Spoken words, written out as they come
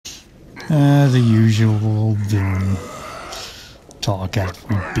The usual Doom talk after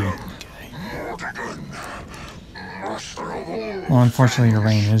we beat the guy. Well, unfortunately, your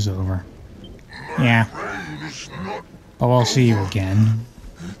reign is over. Yeah. But we'll see you again.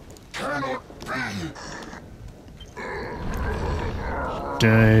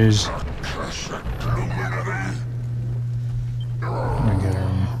 Does.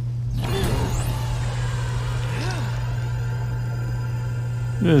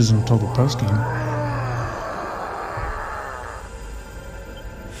 This isn't until the post game.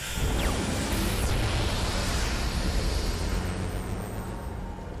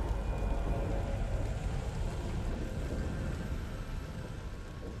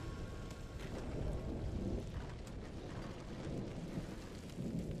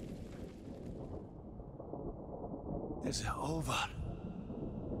 It's over.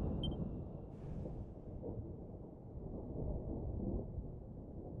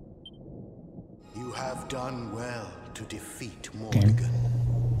 You have done well to defeat Mordegon.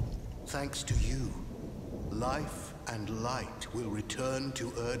 Thanks to you, life and light will return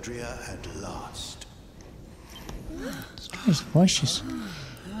to Erdrea at last. His voice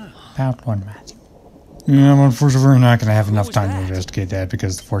about one, Matthew. Yeah, unfortunately, we're not going to have enough time to investigate that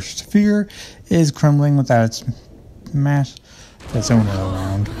because the Fortress of Fear is crumbling without its mass that's owner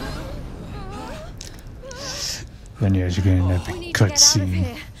around. Then yes, you're going to end up in a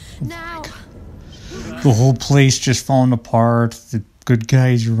cutscene. The whole place just falling apart. The good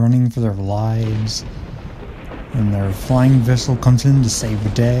guys running for their lives. And their flying vessel comes in to save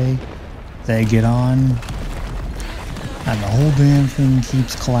the day. They get on. And the whole damn thing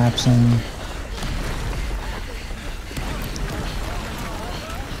keeps collapsing.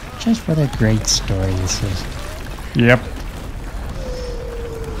 Just what a great story this is. Yep.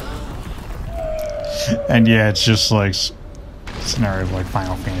 And yeah, it's just like scenario like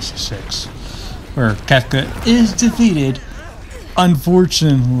Final Fantasy VI, where Kefka is defeated.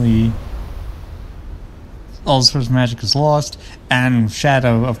 Unfortunately, all sorts of magic is lost, and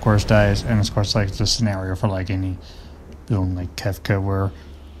Shadow, of course, dies. And of course, like the scenario for like any villain like Kefka, where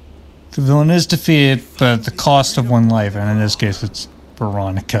the villain is defeated, but at the cost of one life. And in this case, it's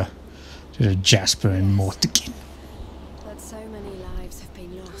Veronica, to Jasper and Mordegon. But so many lives have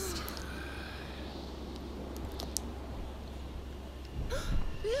been lost.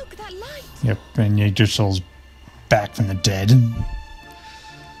 Look, that light! Yep, and Yggdrasil's back from the dead.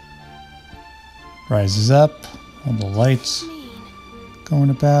 Rises up, all the lights going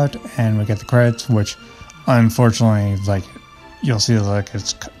about, and we get the credits, which unfortunately, like, you'll see like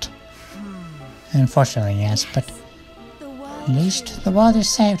it's cut. Unfortunately, yes, but at least the world is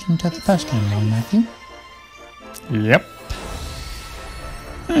saved until the post-game now, Matthew. Yep.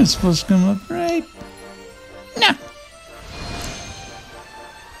 It's supposed to come up right now.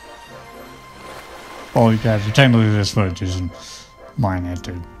 Well, you guys, technically this footage isn't mine. I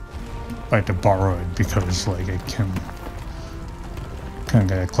had to borrow it because, like, I couldn't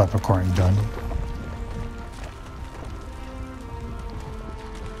get a clip recording done.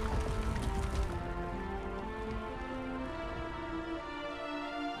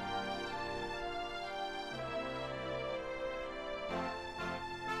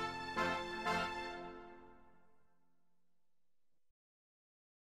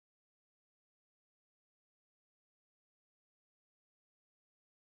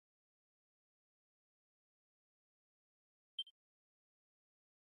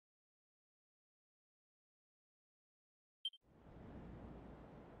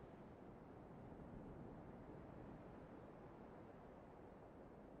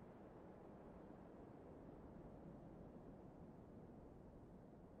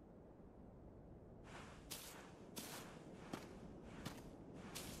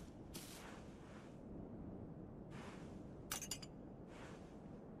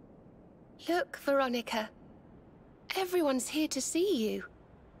 Look, Veronica. Everyone's here to see you.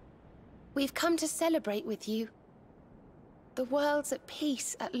 We've come to celebrate with you. The world's at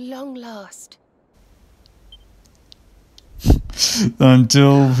peace at long last.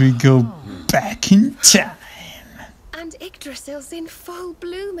 Until we go back in time. And Yggdrasil's in full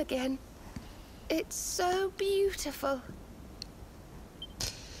bloom again. It's so beautiful.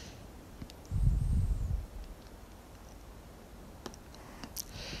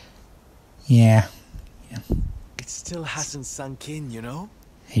 Yeah. It still hasn't sunk in, you know?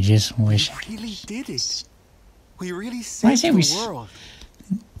 I just wish We really did it. We really saved the world.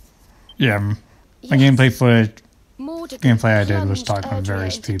 Yeah, my gameplay footage, gameplay I did was talking to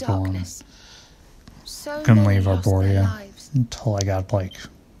various people and couldn't leave Arborea until I got like.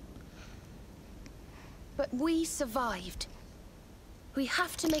 But we survived. We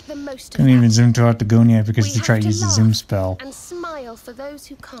have to make the most of Couldn't even that. zoom to Octagonia because We they tried to have use the laugh zoom spell. and smile for those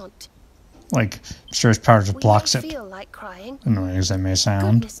who can't. Like, Stur's power just blocks We it. may feel like crying. Annoying as that may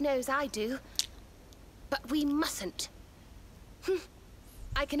sound. Goodness knows I do. But we mustn't.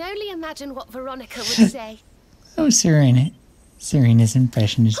 I can only imagine what Veronica would say. Oh, Serena. Serena's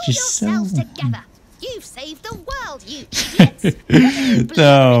impression is Pull just so... yourselves together. You've saved the world, you idiots. What are you No,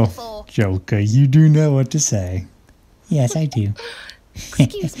 blubbering for? Joker, you do know what to say. Yes, I do.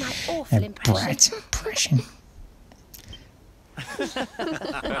 Excuse my awful That brat's impression.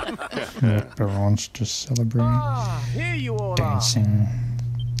 Everyone's just celebrating, Ah, here you all dancing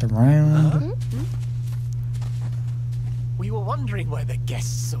around. We were wondering where the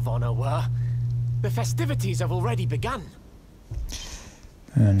guests of honor were. The festivities have already begun.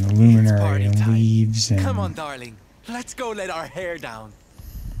 And the Luminary party time. leaves and... Come on, darling. Let's go let our hair down.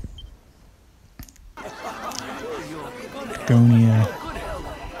 Gonia.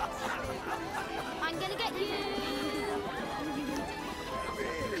 I'm gonna get you.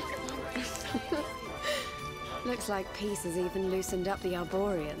 Looks like peace has even loosened up the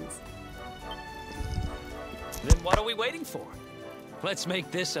Arborians. Then what are we waiting for? Let's make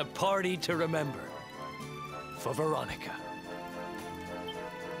this a party to remember. For Veronica.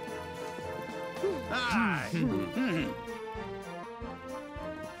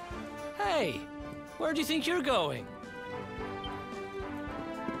 Hey, where do you think you're going?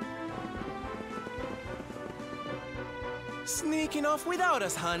 Sneaking off without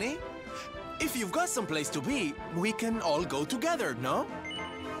us, honey. If you've got someplace to be, we can all go together, no?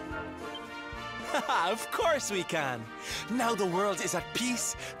 Of course we can. Now the world is at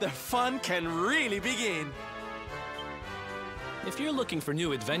peace, the fun can really begin. If you're looking for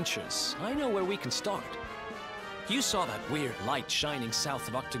new adventures, I know where we can start. You saw that weird light shining south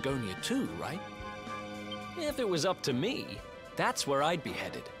of Octagonia too, right? If it was up to me, that's where I'd be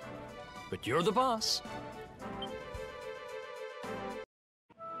headed. But you're the boss.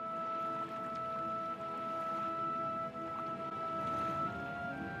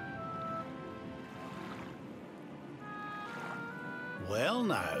 Well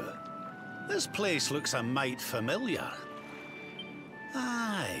now, this place looks a mite familiar.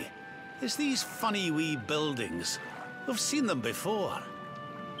 Aye, it's these funny wee buildings. We've seen them before.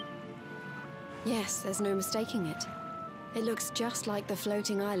 Yes, there's no mistaking it. It looks just like the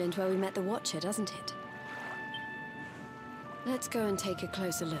floating island where we met the Watcher, doesn't it? Let's go and take a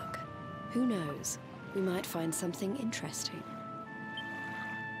closer look. Who knows? We might find something interesting.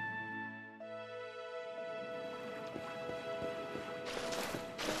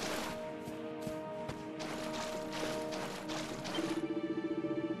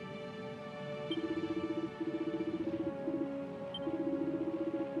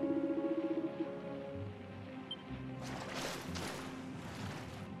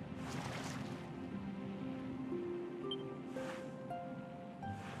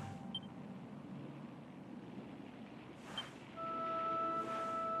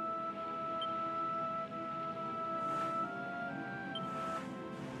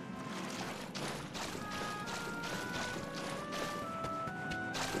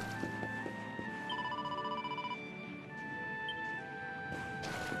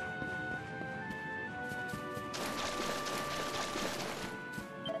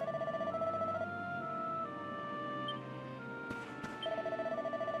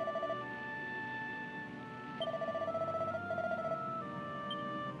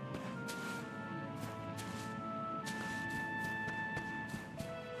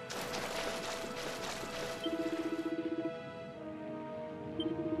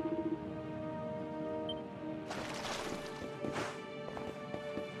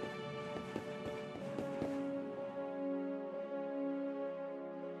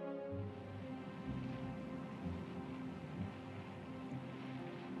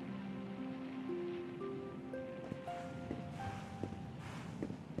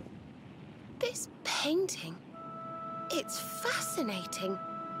 This painting, it's fascinating.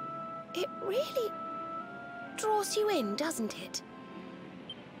 It really draws you in, doesn't it?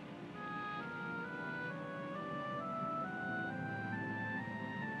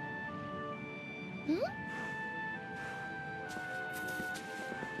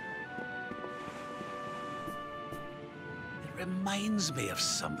 It reminds me of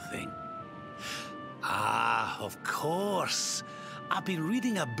something. Ah, of course. I've been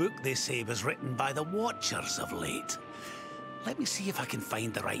reading a book they say was written by the Watchers of late. Let me see if I can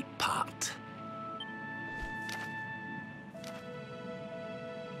find the right part.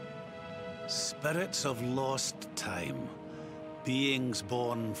 Spirits of lost time. Beings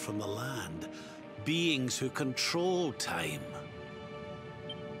born from the land. Beings who control time.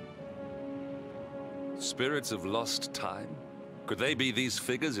 Spirits of lost time? Could they be these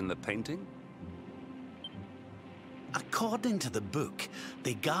figures in the painting? According to the book,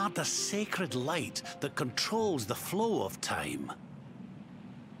 they guard a sacred light that controls the flow of time.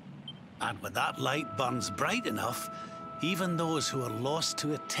 And when that light burns bright enough, even those who are lost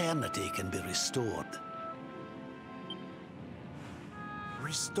to eternity can be restored.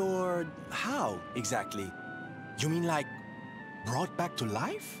 Restored how, exactly? You mean like brought back to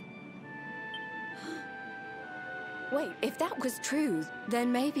life? Wait, if that was true, then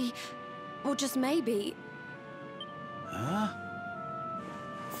maybe, or just maybe... Huh?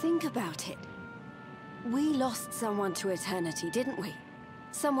 Think about it. We lost someone to eternity, didn't we?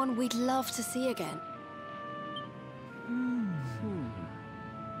 Someone we'd love to see again.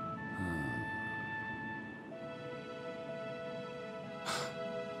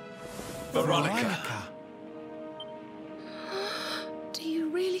 Veronica! Do you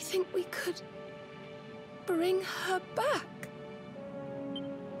really think we could bring her back?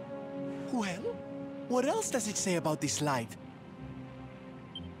 Well, what else does it say about this light?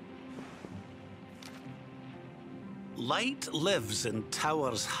 Light lives in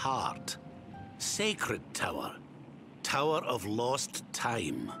Tower's heart. Sacred Tower. Tower of lost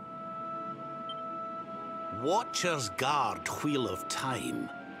time. Watchers guard Wheel of Time.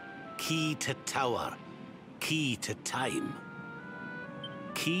 Key to Tower. Key to time.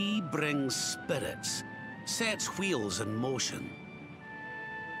 Key brings spirits. Sets wheels in motion.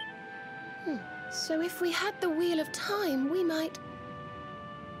 So if we had the Wheel of Time, we might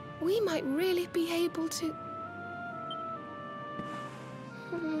really be able to...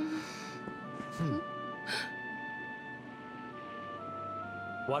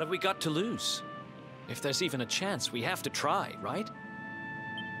 What have we got to lose? If there's even a chance, we have to try, right?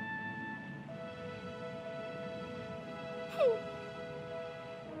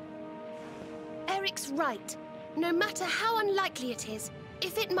 Eric's right. No matter how unlikely it is,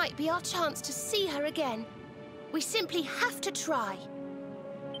 if it might be our chance to see her again, we simply have to try.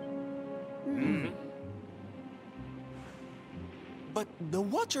 But the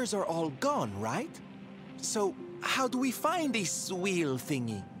Watchers are all gone, right? So how do we find this wheel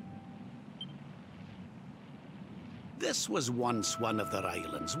thingy? This was once one of their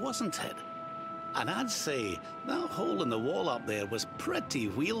islands, wasn't it? And I'd say that hole in the wall up there was pretty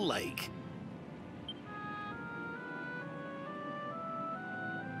wheel-like.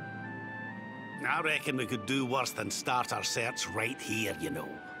 I reckon we could do worse than start our search right here, you know.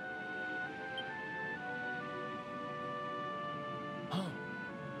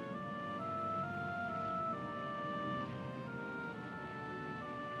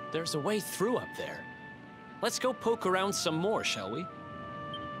 There's a way through up there. Let's go poke around some more, shall we?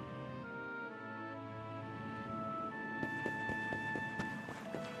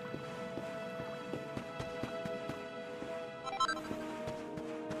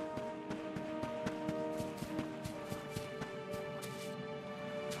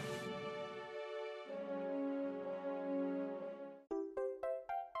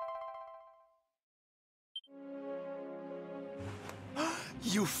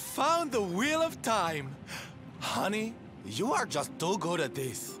 You found the Wheel of Time! Honey, you are just too good at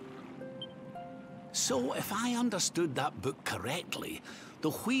this. So, if I understood that book correctly, the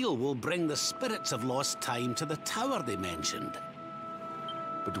wheel will bring the spirits of lost time to the tower they mentioned.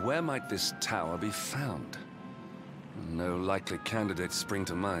 But where might this tower be found? No likely candidates spring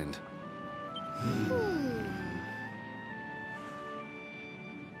to mind.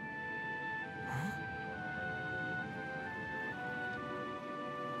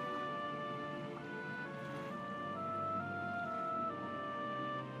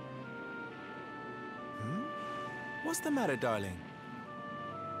 What's the matter, darling?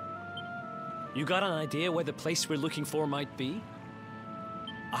 You got an idea where the place we're looking for might be?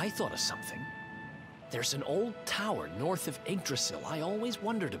 I thought of something. There's an old tower north of Yggdrasil I always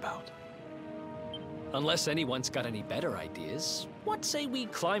wondered about. Unless anyone's got any better ideas, what say we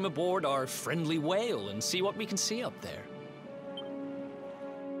climb aboard our friendly whale and see what we can see up there?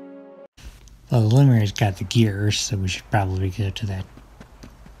 Well, the Luminary's got the gears, so we should probably go to that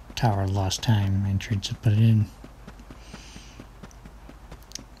Tower of Lost Time entrance and put it in.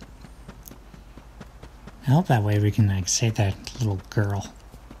 I hope that way we can, like, save that little girl.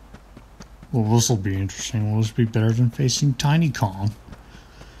 Well, this'll be interesting. Will this be better than facing Tiny Kong?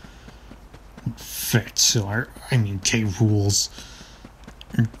 Fits, or, I mean, K-Rules.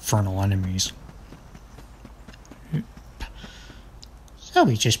 Infernal enemies. So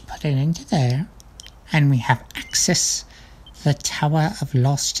we just put it into there, and we have access to the Tower of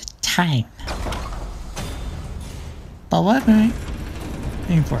Lost Time. But what am I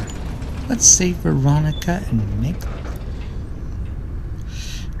waiting for? Let's save Veronica and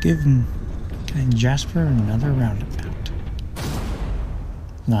give Jasper another roundabout.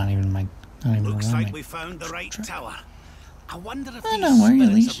 Not even Looks like we found the right tower. I wonder if no worry, at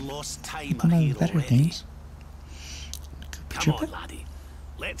spirits least have lost time we come up here with better already. things. Come on, laddie.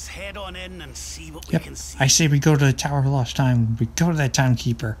 Let's head on in and see what we Yep, can see. I say we go to the Tower of Lost Time. We go to that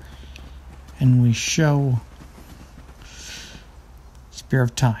timekeeper, and we show Spear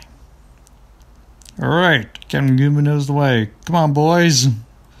of Time. All right, Captain Goomba knows the way. Come on, boys.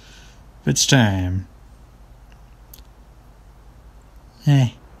 It's time.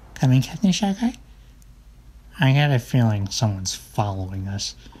 Hey, coming, Captain Shy. I got a feeling someone's following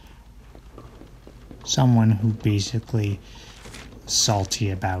us. Someone who basically salty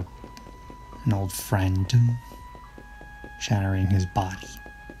about an old friend shattering his body.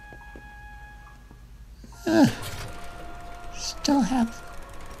 Still have...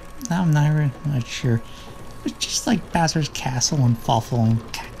 I'm not sure. It's just like Bowser's Castle and Fawful and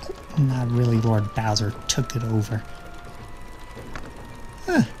not really Lord Bowser took it over.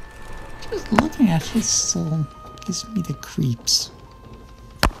 Just looking at his soul gives me the creeps.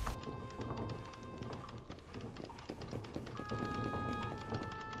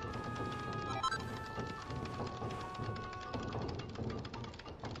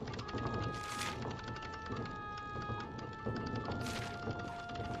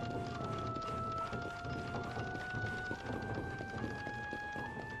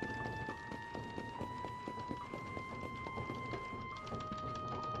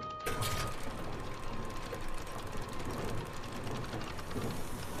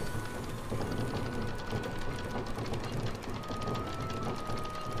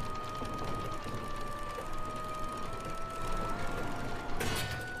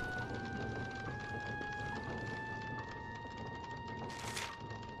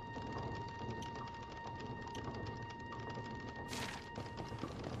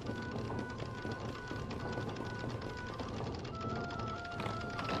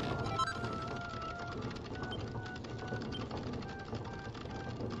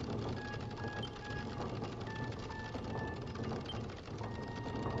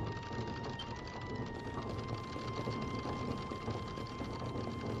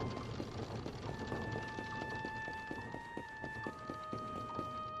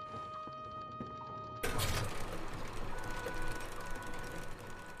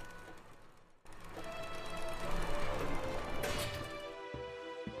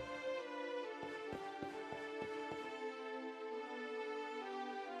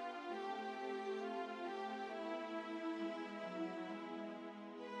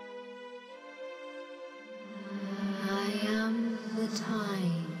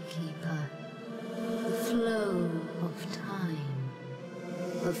 Timekeeper, the flow of time,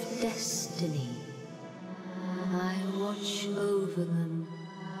 of destiny. I watch over them,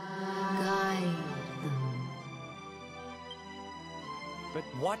 guide them. But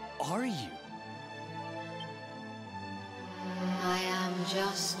what are you? I am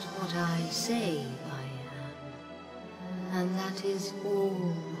just what I say I am, and that is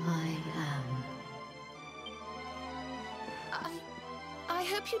all I am. I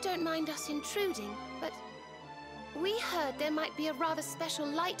hope you don't mind us intruding, but we heard there might be a rather special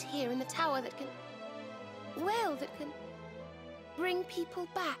light here in the tower that can bring people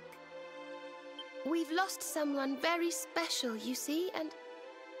back. We've lost someone very special, you see, and,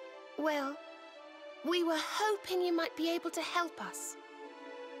 well, we were hoping you might be able to help us.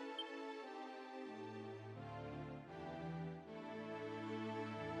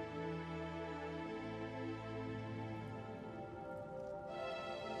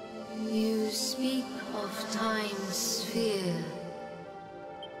 You speak of Time's sphere.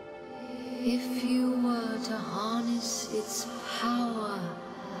 If you were to harness its power,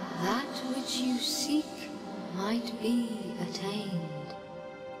 that which you seek might be attained.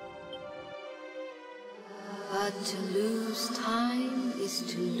 But to lose time is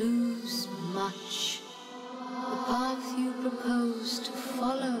to lose much. The path you propose to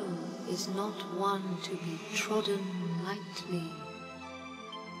follow is not one to be trodden lightly.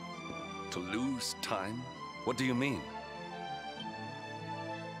 To lose time? What do you mean?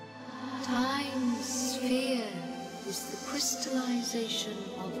 Time's sphere is the crystallization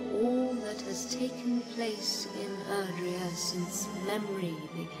of all that has taken place in Erdrea since memory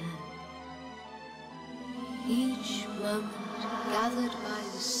began. Each moment gathered by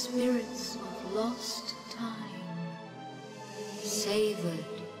the spirits of lost time, savored,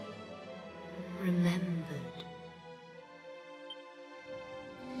 remembered.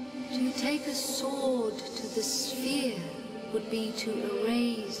 To take a sword to the sphere would be to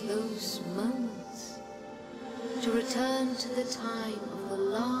erase those return to the time of the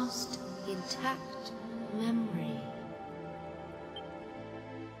last intact memory.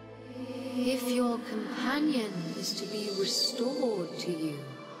 If your companion is to be restored to you,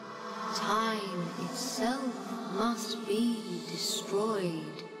 time itself must be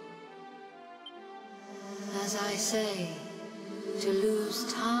destroyed. As I say, to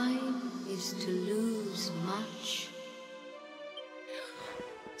lose time is to lose much.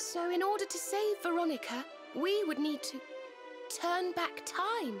 So in order to save Veronica, we would need to turn back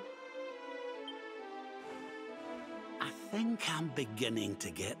time. I think I'm beginning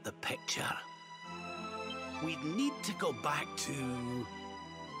to get the picture. We'd need to go back to...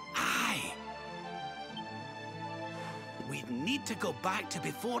 Aye! We'd need to go back to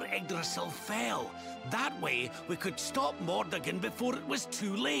before Yggdrasil fell. That way, we could stop Mordegon before it was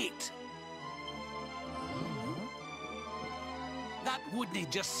too late. That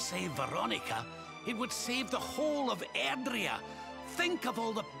wouldn't just save Veronica. It would save the whole of Erdrea. Think of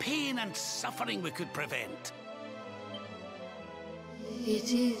all the pain and suffering we could prevent.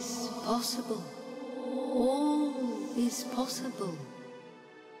 It is possible. All is possible.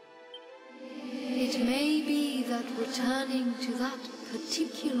 It may be that returning to that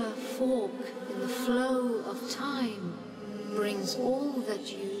particular fork in the flow of time brings all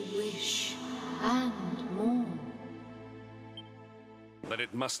that you wish and more. But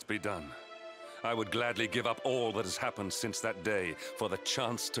it must be done. I would gladly give up all that has happened since that day for the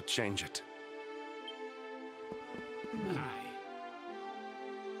chance to change it.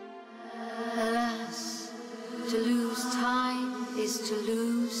 Alas, to lose time is to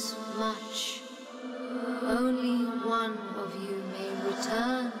lose much. Only one of you may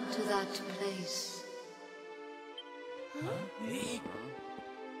return to that place.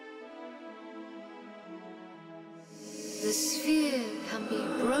 The sphere can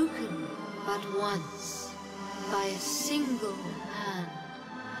be broken but once, by a single hand.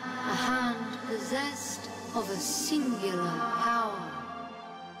 A hand possessed of a singular power.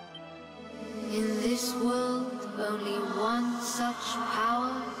 In this world, only one such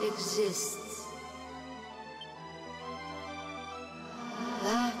power exists.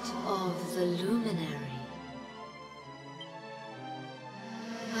 That of the Luminary.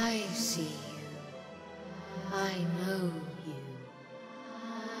 I see you. I know you.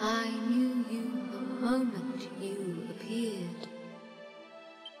 I knew you the moment you appeared.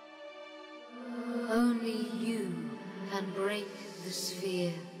 Only you can break the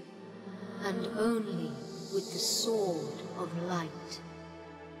sphere, and only with the sword of light.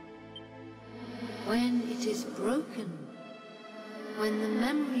 When it is broken, when the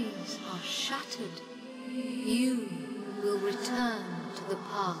memories are shattered, you will return to the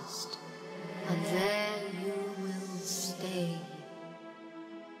past, and there you will stay.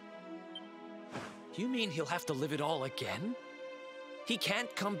 You mean he'll have to live it all again? He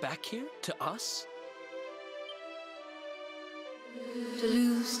can't come back here, to us? To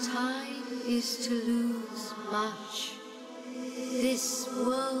lose time is to lose much. This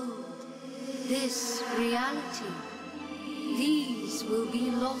world, this reality, these will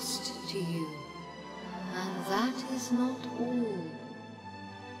be lost to you. And that is not all.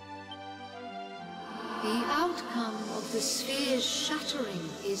 The outcome of the sphere's shattering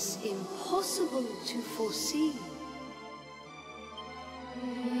is impossible to foresee.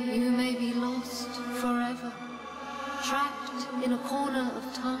 You may be lost forever, trapped in a corner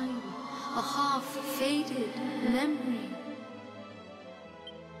of time, a half-faded memory.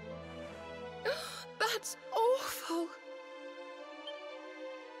 That's awful.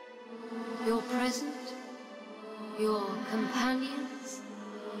 Your present, your companions,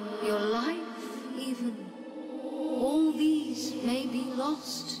 your life even, all these may be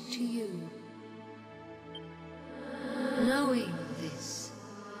lost to you. Knowing this,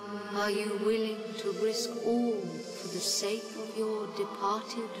 are you willing to risk all for the sake of your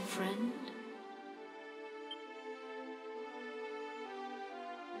departed friend?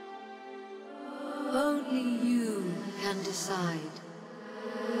 Only you can decide.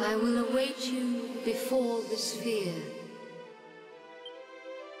 I will await you before the sphere.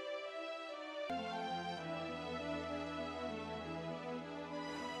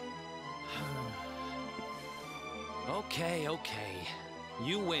 Okay.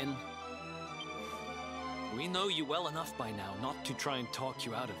 You win. We know you well enough by now not to try and talk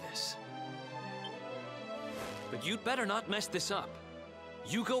you out of this. But you'd better not mess this up.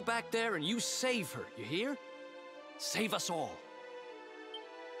 You go back there and you save her, you hear? Save us all.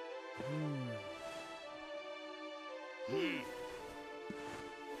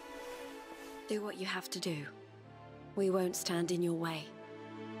 Do what you have to do. We won't stand in your way.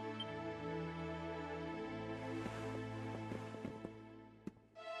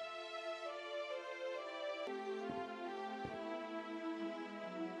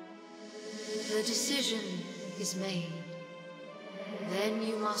 The decision is made. Then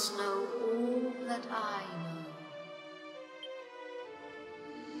you must know all that I know.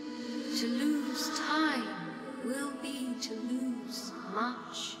 To lose time will be to lose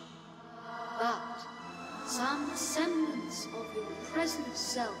much, but some semblance of your present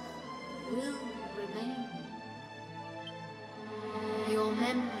self will remain. Your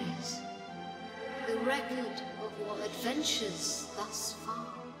memories, the record of your adventures thus far,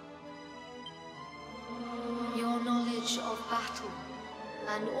 your knowledge of battle,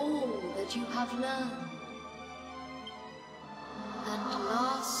 and all that you have learned, and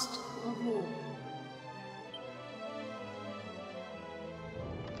last of all,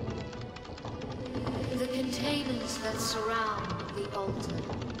 the containers that surround the altar.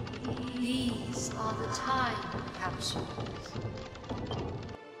 These are the time capsules.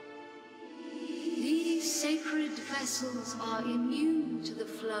 These sacred vessels are immune to the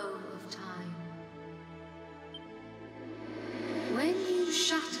flow of time. When you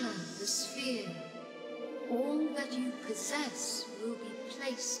shatter the sphere, all that you possess will be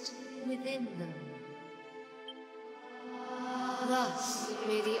placed within them. Thus,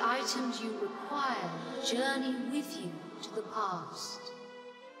 may the items you require journey with you to the past.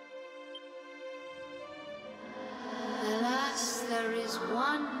 Alas, there is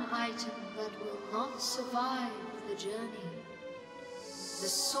one item that will not survive the journey. The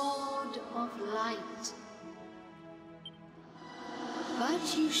Sword of Light.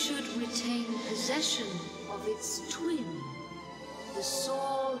 But you should retain possession of its twin, the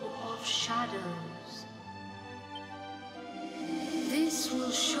Sword of Shadows. This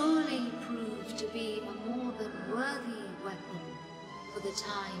will surely prove to be a more than worthy weapon for the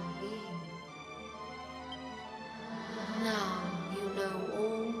time being. Now you know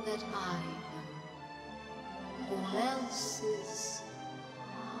all that I know. All else is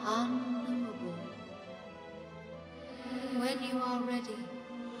unknowable. When you are ready,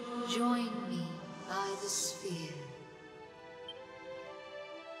 join me by the sphere.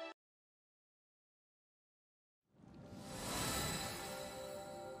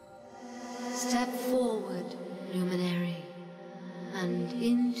 Step forward, Luminary, and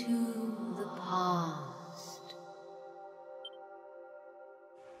into the past.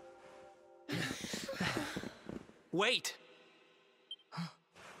 Wait!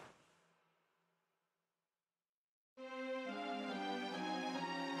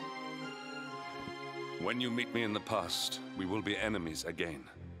 When you meet me in the past, we will be enemies again.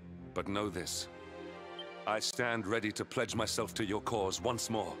 But know this. I stand ready to pledge myself to your cause once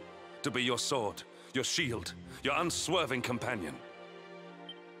more. To be your sword, your shield, your unswerving companion.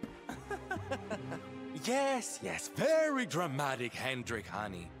 Yes, very dramatic, Hendrik,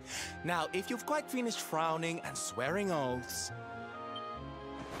 honey. Now, if you've quite finished frowning and swearing oaths...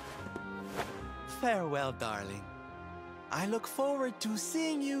 Farewell, darling. I look forward to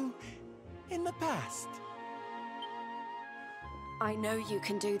seeing you in the past. I know you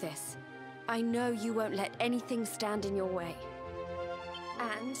can do this. I know you won't let anything stand in your way.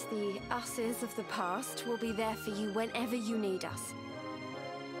 And the us's of the past will be there for you whenever you need us.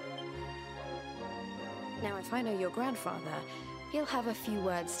 Now, if I know your grandfather, he'll have a few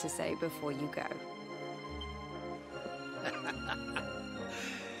words to say before you go.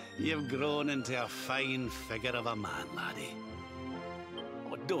 You've grown into a fine figure of a man, laddie.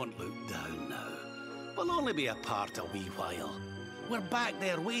 Oh, don't look down now. We'll only be apart a wee while. We're back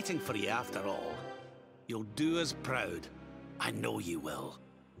there waiting for you after all. You'll do us proud. I know you will.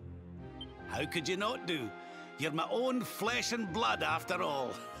 How could you not do? You're my own flesh and blood after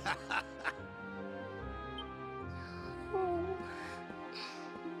all.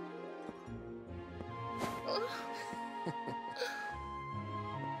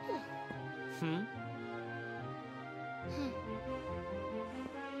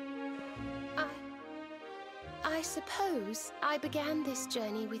 I suppose I began this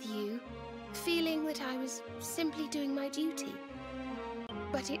journey with you, feeling that I was simply doing my duty.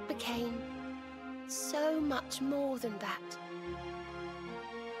 But it became so much more than that.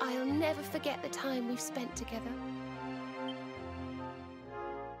 I'll never forget the time we've spent together.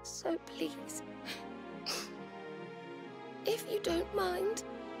 So please, if you don't mind,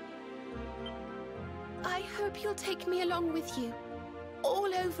 I hope you'll take me along with you,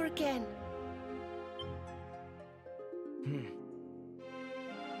 all over again.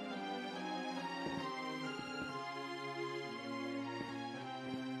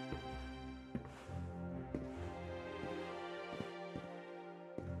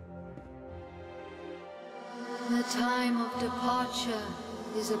 The time of departure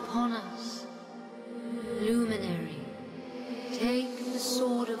is upon us. Luminary, take the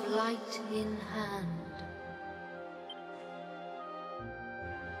sword of light in hand.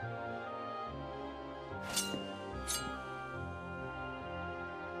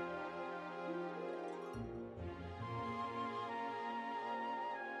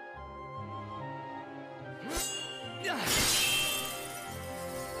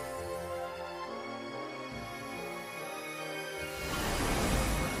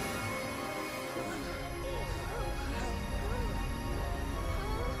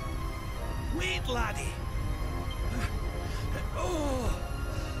 Wait, laddie!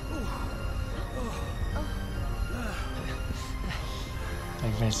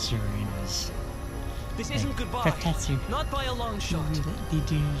 Like that Serena's. This isn't goodbye. Protects you. Not by a long shot. You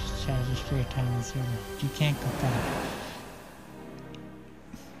do try to straight time with Serena. You can't go back.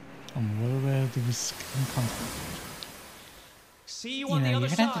 I'm a little bit of the uncomfortable. See you on the other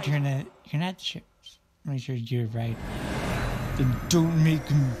you're gonna have side. to turn it. You're not sure. Make sure you're right. Then don't make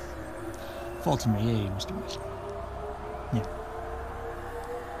him fall to my aid, Mr. Mason. Yeah.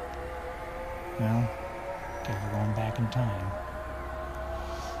 Well, guess we're going back in time.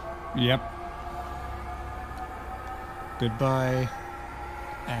 Yep. Goodbye,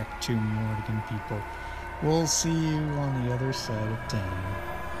 Act 2 Mordegon people. We'll see you on the other side of time.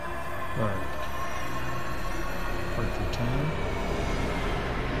 Alright. Part 2 time.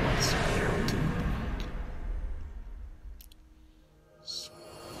 Let's go back. So,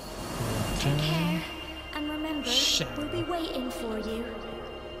 Take care, and remember, Shut we'll be waiting for you.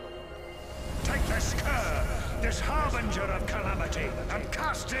 Take this cur, this harbinger of calamity, and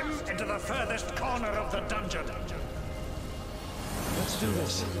cast him into the furthest corner of the dungeon. Let's do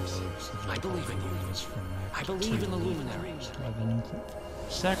this. I believe in you. I believe in the Luminary.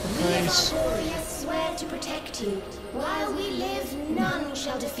 Sacrifice. We of our warriors swear to protect you. While we live, none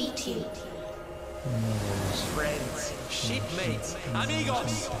shall defeat you. Friends, shipmates,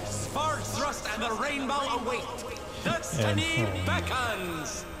 amigos, spar thrust and the rainbow await. Destiny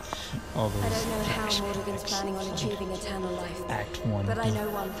beckons. All those I don't know how Mordegon's planning on achieving eternal life. Act 1, But I know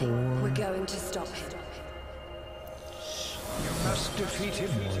one thing. We're going to stop him. You must defeat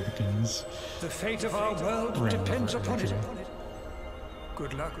him. Mordegon's. The fate of our world depends upon it.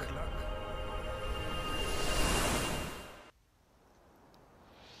 Good luck.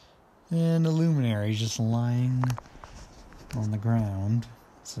 And the Luminary just lying on the ground,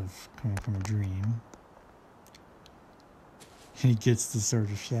 as if coming from a dream. He gets the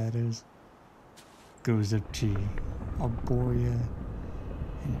Sword of Shadows, goes up to Alboria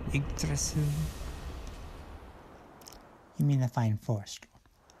and Yggdrasil. You mean the Fine Forest?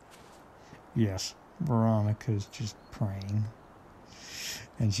 Yes, Veronica's just praying.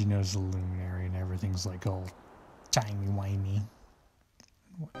 And she knows the Luminary and everything's like all timey-wimey and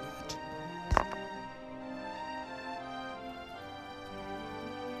whatnot.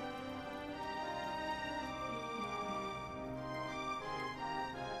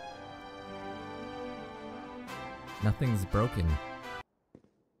 Nothing's broken.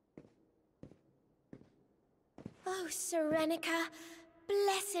 Oh, Veronica,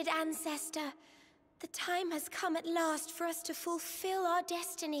 blessed ancestor, the time has come at last for us to fulfill our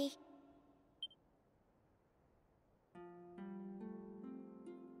destiny.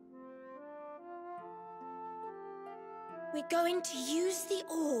 We're going to use the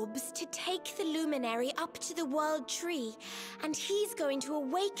orbs to take the Luminary up to the World Tree, and he's going to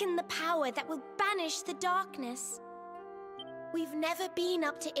awaken the power that will banish the darkness. We've never been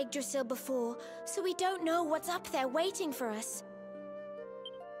up to Yggdrasil before, so we don't know what's up there waiting for us.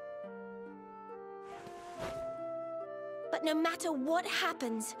 But no matter what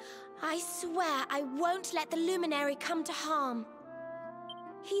happens, I swear I won't let the Luminary come to harm.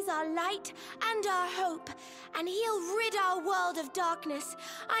 He's our light and our hope, and he'll rid our world of darkness.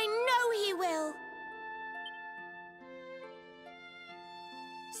 I know he will!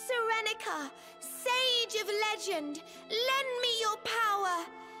 Veronica, sage of legend, lend me your power.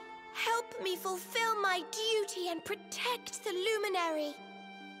 Help me fulfill my duty and protect the Luminary.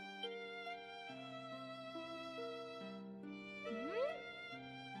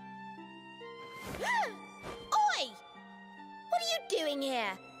 Oi! What are you doing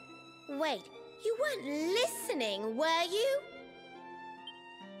here? Wait, you weren't listening, were you?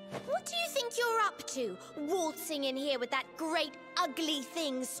 What do you think you're up to, waltzing in here with that great ugly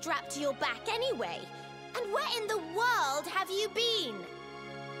thing strapped to your back anyway? And where in the world have you been?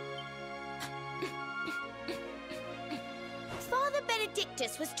 Father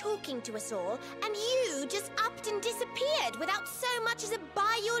Benedictus was talking to us all, and you just upped and disappeared without so much as a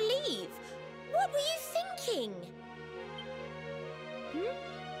by your leave. What were you thinking?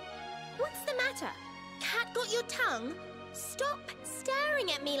 What's the matter? Cat got your tongue? Stop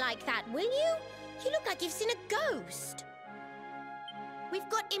staring at me like that, will you? You look like you've seen a ghost. We've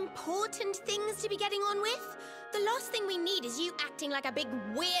got important things to be getting on with. The last thing we need is you acting like a big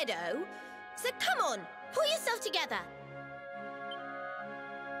weirdo. So come on, pull yourself together.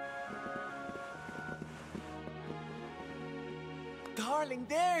 Darling,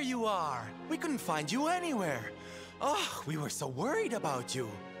 there you are. We couldn't find you anywhere. Oh, we were so worried about you.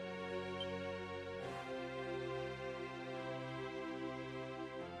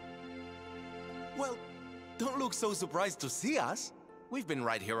 Well, don't look so surprised to see us. We've been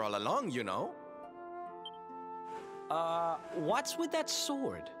right here all along, you know. What's with that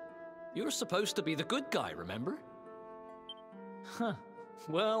sword? You're supposed to be the good guy, remember? Huh.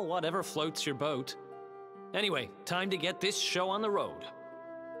 Well, whatever floats your boat. Anyway, time to get this show on the road.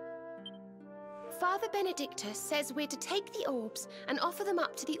 Father Benedictus says we're to take the orbs and offer them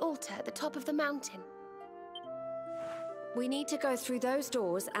up to the altar at the top of the mountain. We need to go through those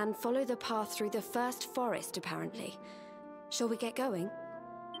doors and follow the path through the first forest, apparently. Shall we get going?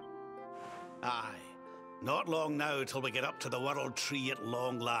 Aye. Not long now till we get up to the World Tree at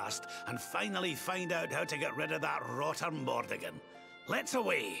long last, and finally find out how to get rid of that rotter Mordegon. Let's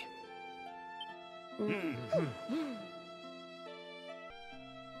away!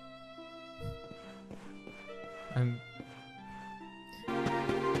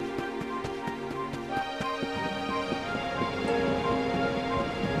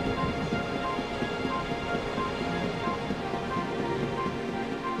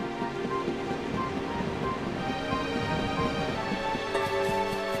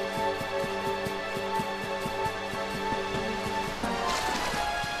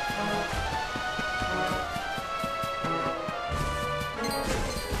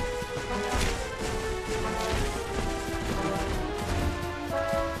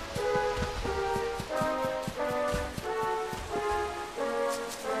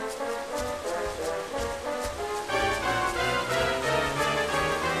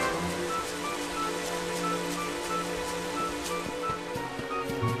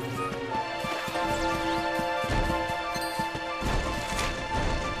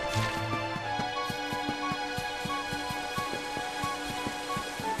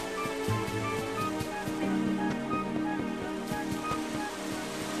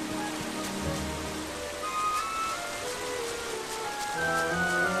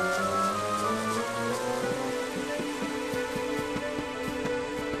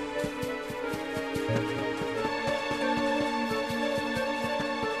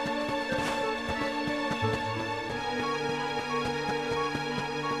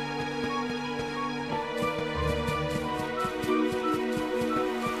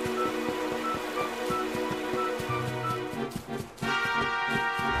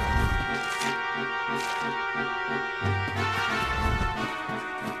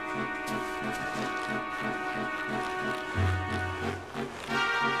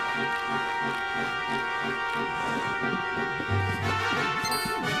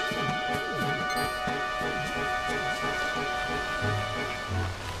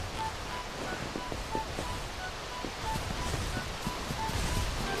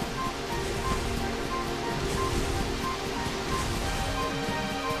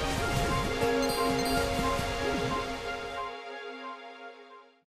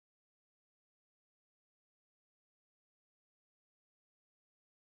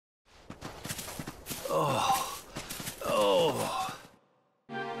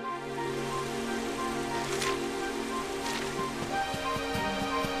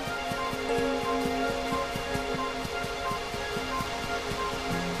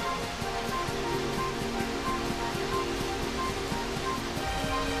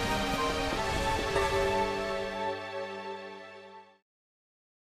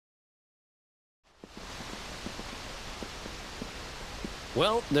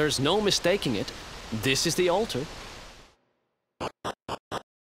 Well, there's no mistaking it. This is the altar.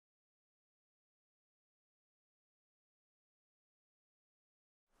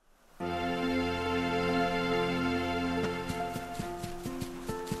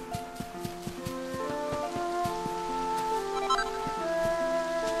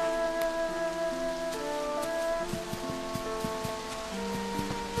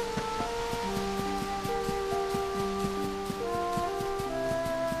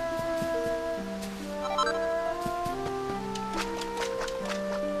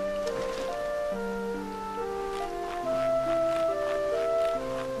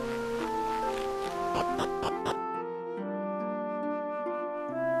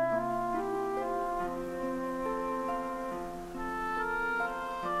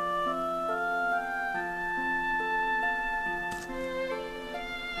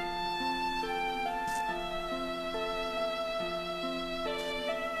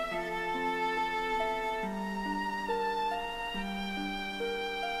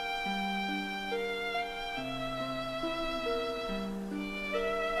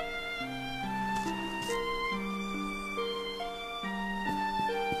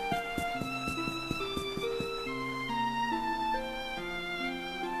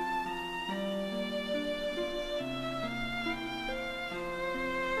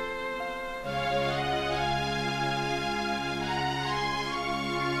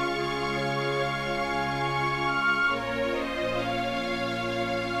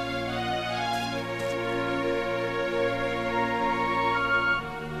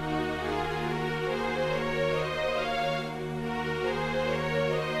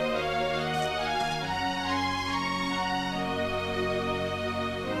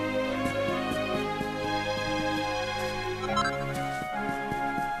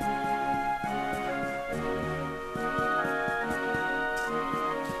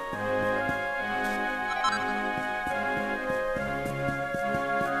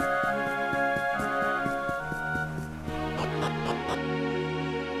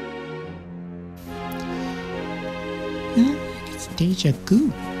 deja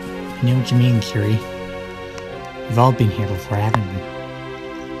vu. I know what you mean, Curie. We've all been here before, haven't we?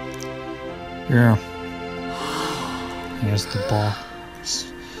 Yeah. Here's the ball.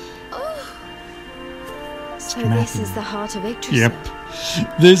 So this is the heart of Yggdrasil. Yep.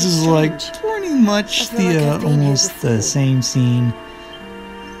 This is like pretty much the almost the same scene.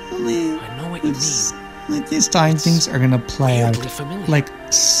 Only I know what you mean. like this time things are gonna play out like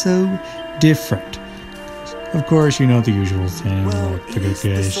so different. Of course, you know the usual thing. Well, like it the good is the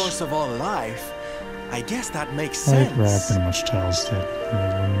guys. source of all life. I guess that makes Light sense. Rat pretty much tells that the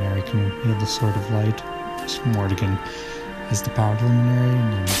Luminary can wield the Sword of Light. Mordegon has the power of Luminary,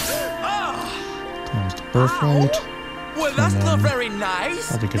 and then claims the birthright. Well, that's not very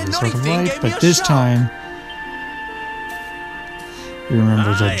nice. I think The it's the Sword of naughty thing Light, gave me but a this shock. time he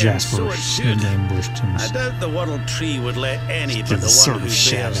remembers Aye, that and Jasper so it should. ambushed him. I doubt the World Tree would let any Give but the the sword one who of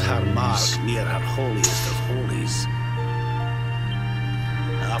bears her shadows. mark near her holiest of holies.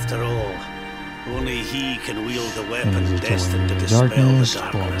 After all, only he can wield the And weapon he's destined to the dispel darkness, the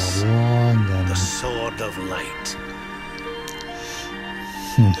blah blah darkness. blah, and then The Sword of Light.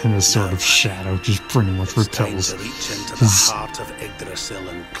 and the Sword of Shadow just pretty much It's time repels to reach into the his. heart of Yggdrasil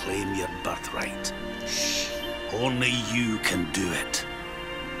and claim your birthright. Only you can do it.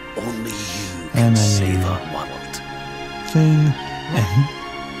 Only you can And then save the our world. thing,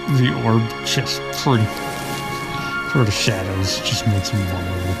 and the orb just pretty sort of shadows just makes him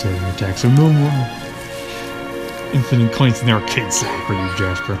vulnerable to the attack. So no more infinite coins in the arcade side for you,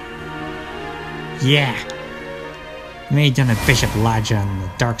 Jasper. Yeah. May have done a Bishop Lodge on the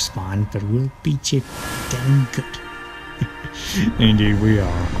Darkspawn, but we'll beat you damn good. Indeed we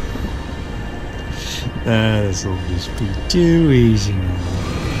are. This'll just be too easy now.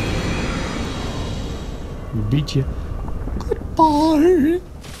 We beat you. Goodbye.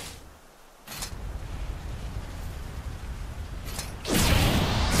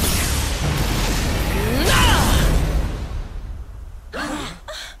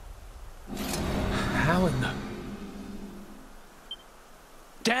 How in the...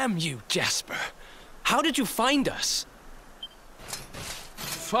 Damn you, Jasper. How did you find us?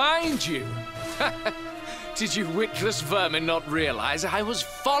 Find you? Did you witless vermin not realize I was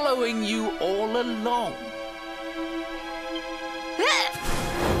following you all along?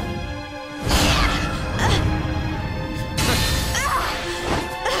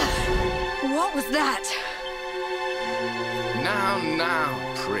 What was that?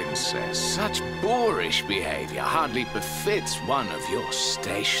 Now, princess. Such boorish behavior hardly befits one of your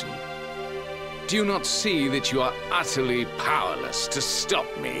station. Do you not see that you are utterly powerless to stop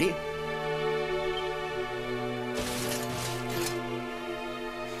me?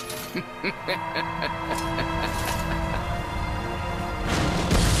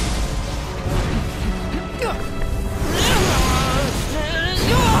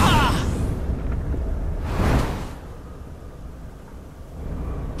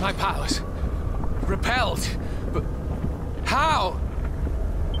 My powers. Repelled. But how?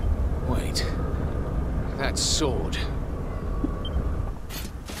 Wait. That sword.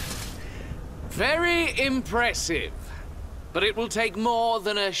 Very impressive. But it will take more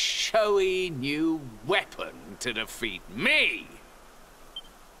than a showy new weapon to defeat me.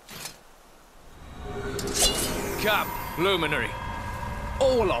 Come, Luminary.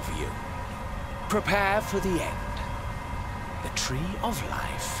 All of you. Prepare for the end. The Tree of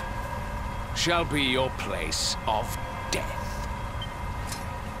Life shall be your place of death.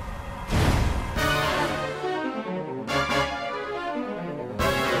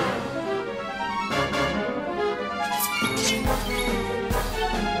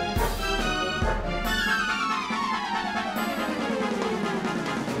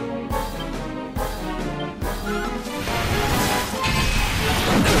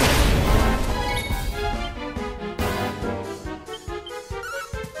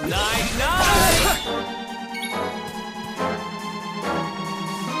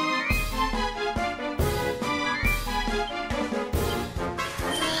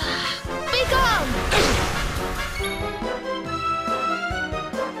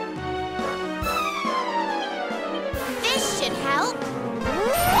 This should help.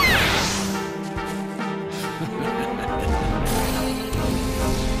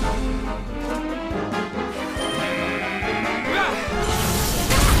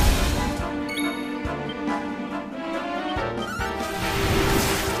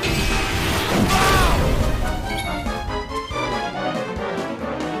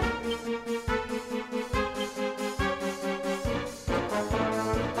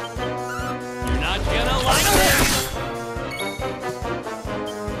 You're not gonna like this!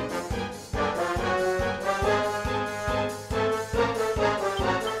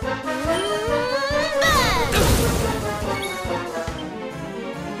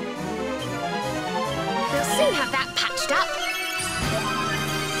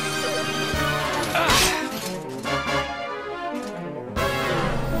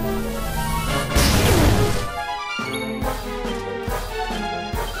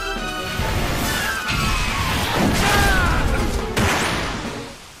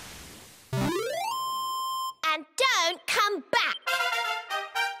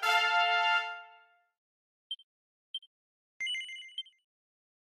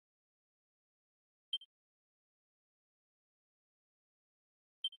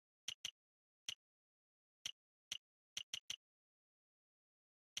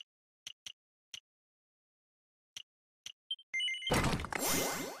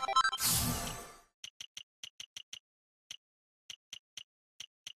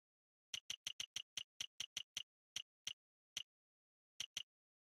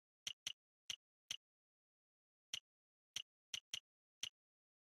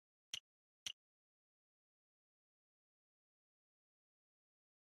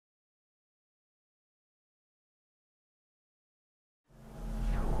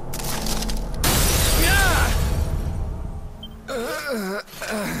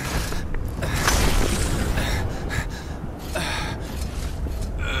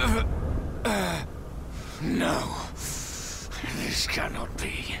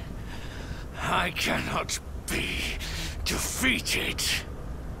 I cannot be defeated.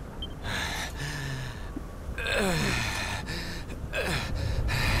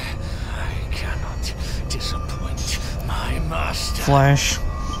 I cannot disappoint my master. Flash.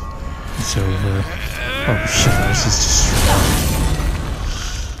 It's over. Oh shit, this is destroyed.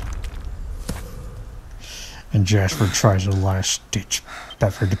 And Jasper tries a last-ditch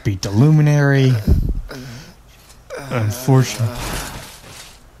effort to beat the Luminary. Unfortunately.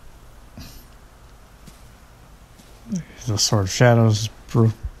 The Sword of Shadows.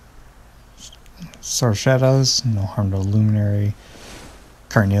 Sword of Shadows. No harm to the Luminary.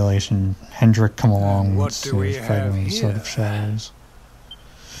 Cornelius and Hendrik come along what do we fight have on the Sword here? of Shadows.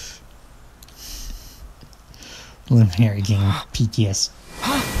 Luminary gained PTSD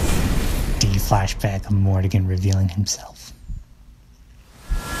flashback of Mordegon revealing himself.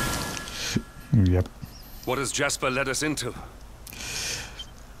 Yep. What has Jasper led us into?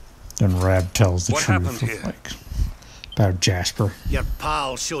 Then Rab tells the What truth happened here? about Jasper. Your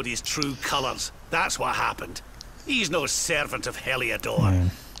pal showed his true colours. That's what happened. He's no servant of Heliodor. Yeah.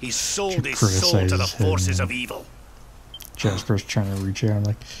 He's sold She his soul to the criticizes him, forces yeah. of evil. Jasper's trying to reach out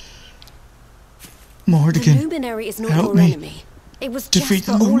like, The Mordegon, Luminary is not help your me. enemy. It was Defeat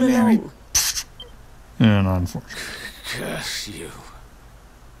Jasper the all Luminary. along. And unfortunately, Curse you.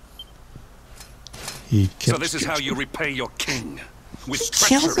 he So kills this is how you repay your king. With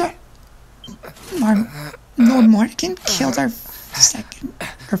killed treachery. Lord Mordegon killed our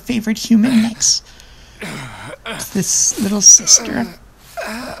favorite human next. This little sister.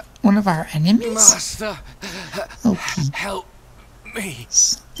 One of our enemies? Master, Okay, help me.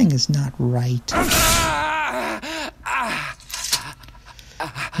 something is not right.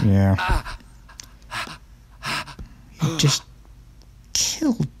 Yeah. You just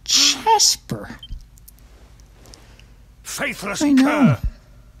killed Jasper. Faithless I know. cur!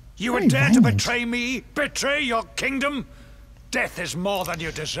 You would Very dare to violent. betray me? Betray your kingdom? Death is more than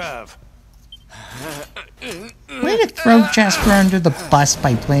you deserve. Way to throw Jasper under the bus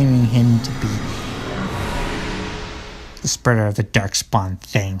by blaming him to be the spreader of the Darkspawn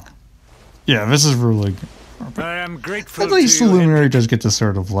thing. Yeah, this is really good. I am grateful At least to the you. Luminary does get the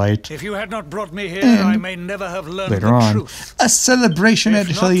Sword of Light. If you had not brought me here, And I may never have learned later the on, truth. a celebration at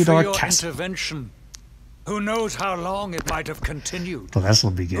If not for Heliodor your Castle. intervention, who knows how long it might have continued? Well, this will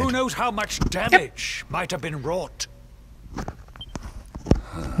be good. Who knows how much damage might have been wrought?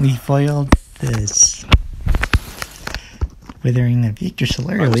 We foiled this withering of Yggdrasil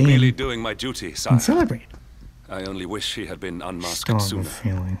I was merely early doing my duty, sire. and celebrate. I only wish he had been unmasked Still have a sooner.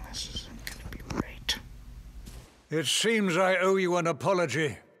 feeling this isn't going to be right. It seems I owe you an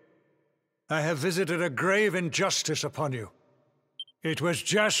apology. I have visited a grave injustice upon you. It was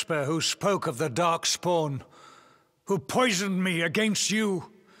Jasper who spoke of the Darkspawn, who poisoned me against you.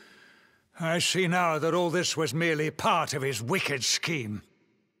 I see now that all this was merely part of his wicked scheme.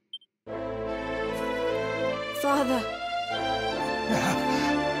 Father,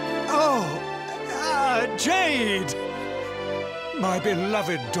 Jade! My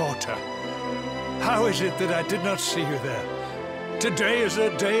beloved daughter. How is it that I did not see you there? Today is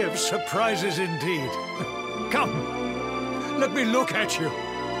a day of surprises indeed. Come, let me look at you.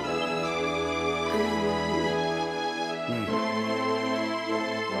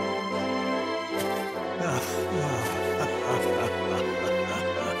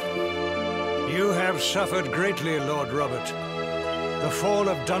 You have suffered greatly, Lord Robert. The fall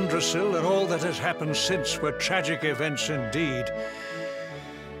of Dundrasil and all that has happened since were tragic events indeed.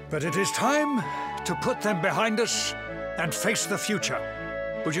 But it is time to put them behind us and face the future.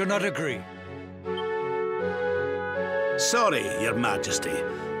 Would you not agree? Sorry, Your Majesty,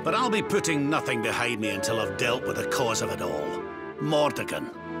 but I'll be putting nothing behind me until I've dealt with the cause of it all. Mordegon.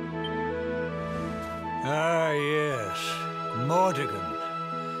 Ah, yes. Mordegon.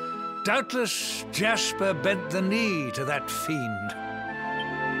 Doubtless Jasper bent the knee to that fiend.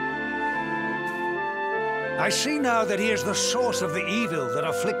 I see now that he is the source of the evil that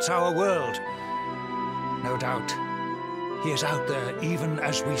afflicts our world. No doubt, he is out there even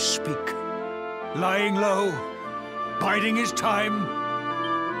as we speak. Lying low, biding his time.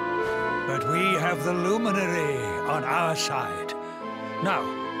 But we have the Luminary on our side. Now,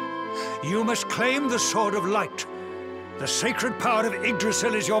 you must claim the Sword of Light. The sacred power of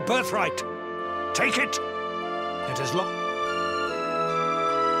Yggdrasil is your birthright. Take it. It is long.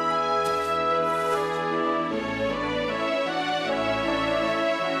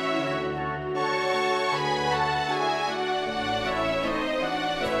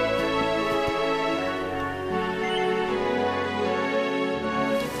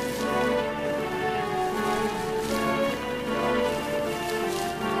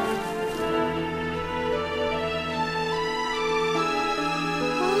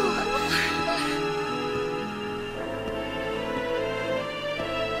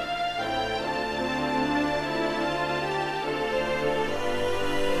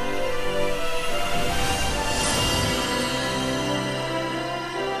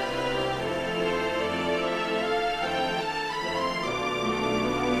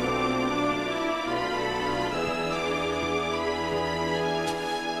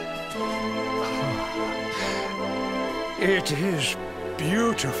 It is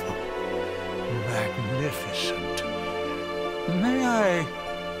beautiful. Magnificent. May I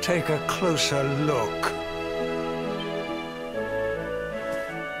take a closer look?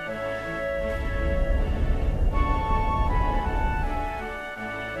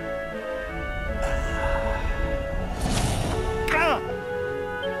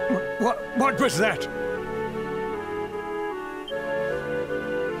 What was that?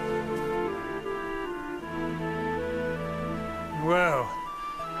 Well,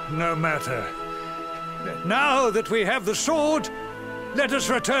 no matter. Now that we have the sword, let us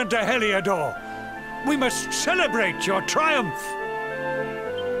return to Heliodor. We must celebrate your triumph.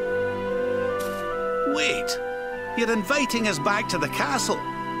 Wait! You're inviting us back to the castle.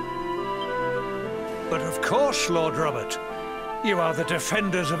 But of course, Lord Robert. You are the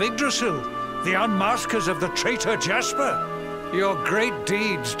defenders of Yggdrasil, the unmaskers of the traitor Jasper. Your great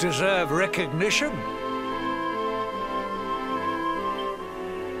deeds deserve recognition.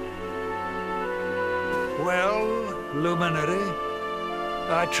 Well, Luminary,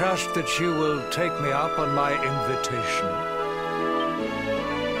 I trust that you will take me up on my invitation.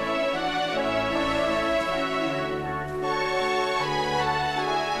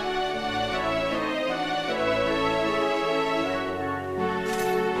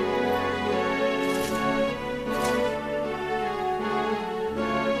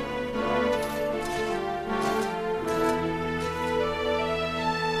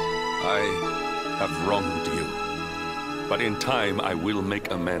 I have wronged you. But in time, I will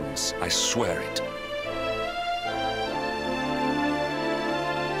make amends. I swear it.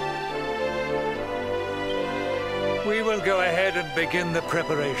 We will go ahead and begin the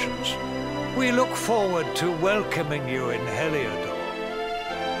preparations. We look forward to welcoming you in Heliodor.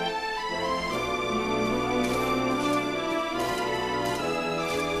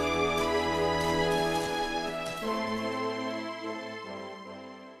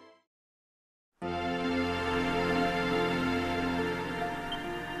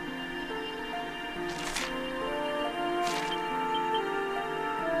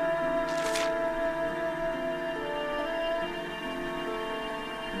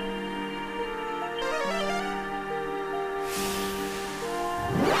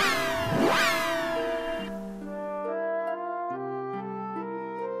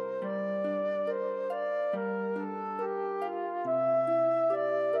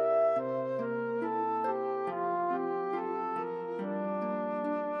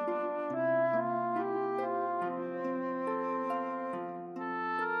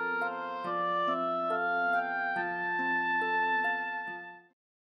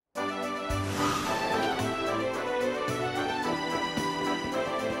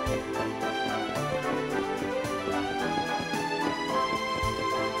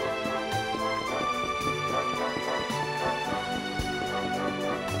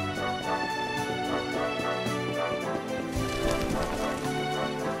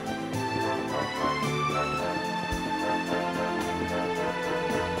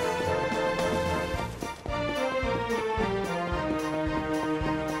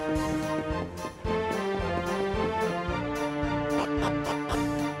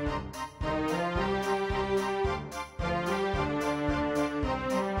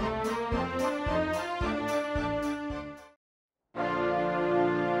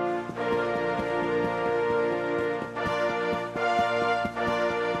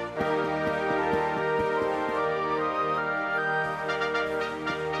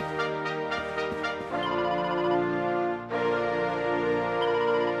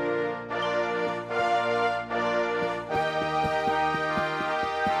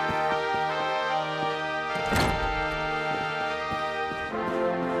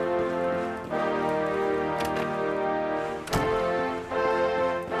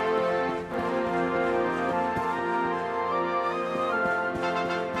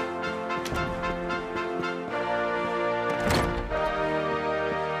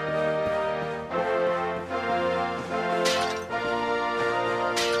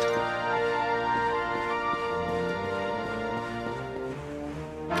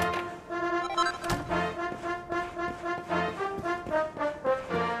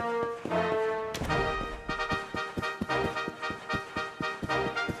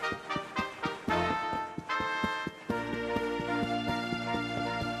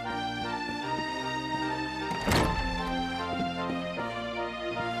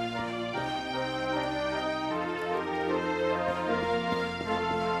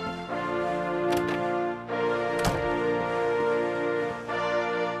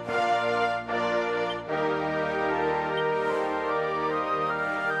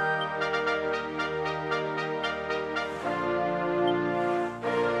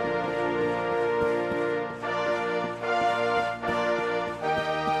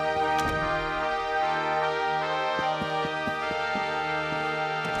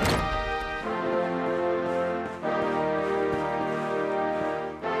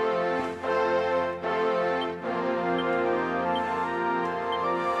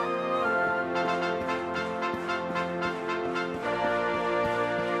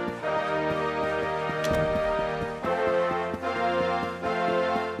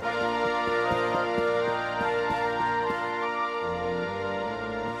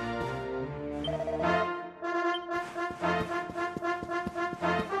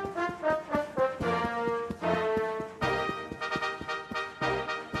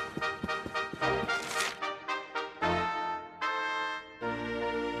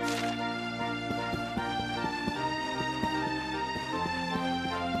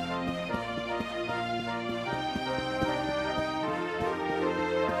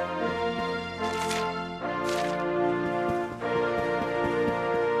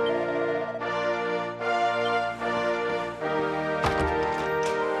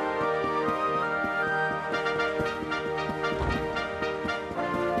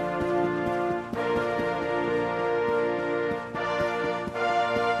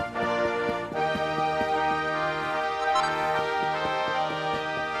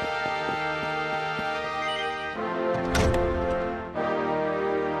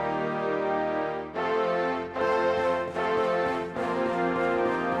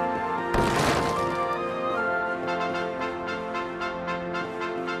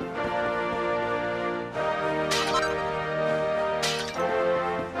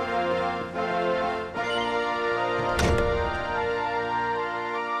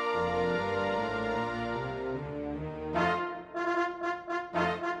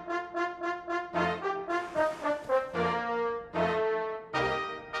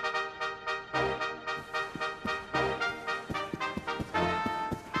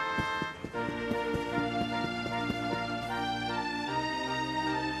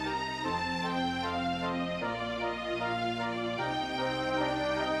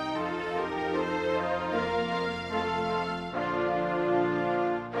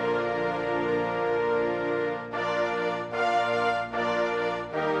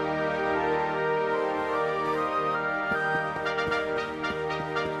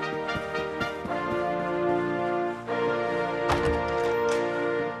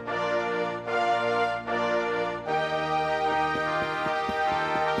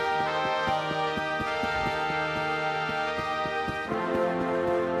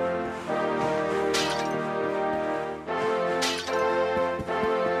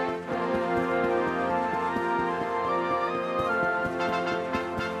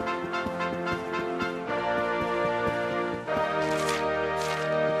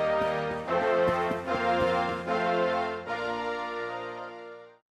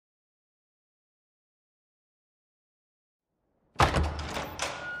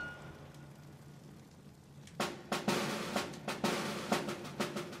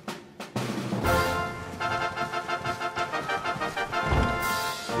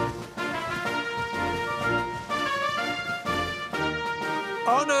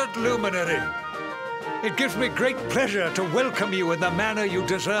 Honored Luminary, it gives me great pleasure to welcome you in the manner you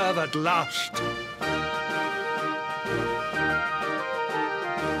deserve at last.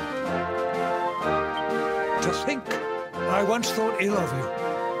 To think, I once thought ill of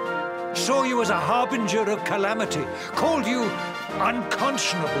you, saw you as a harbinger of calamity, called you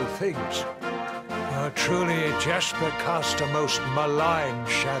unconscionable things. Truly, Jasper cast a most malign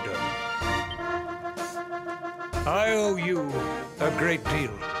shadow. I owe you a great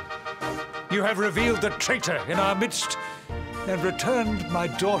deal. You have revealed the traitor in our midst and returned my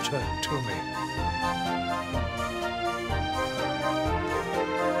daughter to me.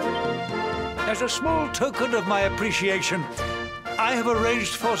 As a small token of my appreciation, I have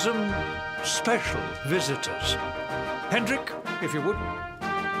arranged for some special visitors. Hendrik, if you would.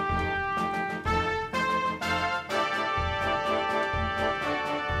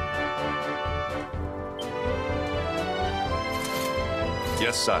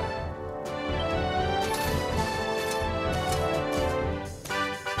 Yes, sire.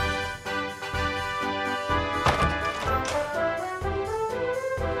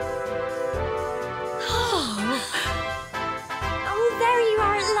 Oh, there you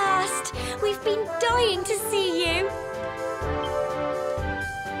are at last. We've been dying to see you.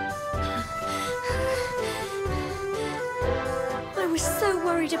 I was so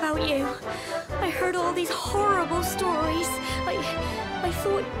worried about you. I heard all these horrible stories. I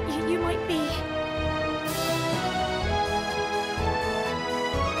thought you might be...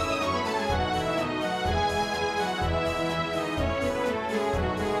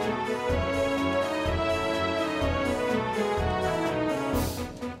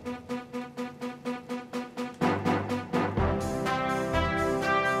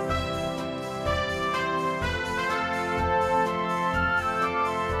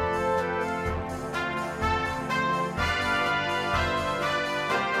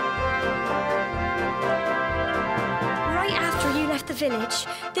 the village,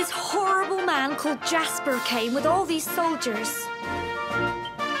 this horrible man called Jasper came with all these soldiers.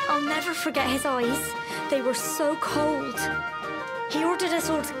 I'll never forget his eyes. They were so cold. He ordered us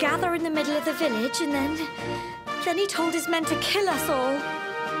all to gather in the middle of the village, and then he told his men to kill us all.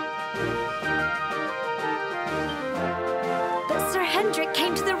 But Sir Hendrik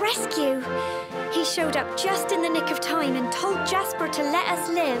came to the rescue. He showed up just in the nick of time and told Jasper to let us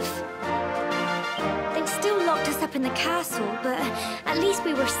live. They still locked us up in the castle, but at least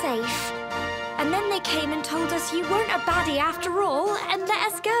we were safe. And then they came and told us you weren't a baddie after all, and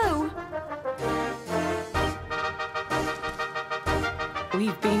let us go.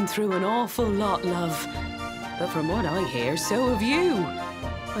 We've been through an awful lot, love. But from what I hear, so have you.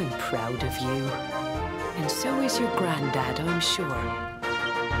 I'm proud of you. And so is your granddad, I'm sure.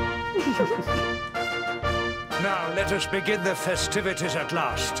 Now let us begin the festivities at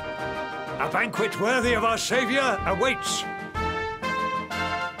last. A banquet worthy of our savior awaits.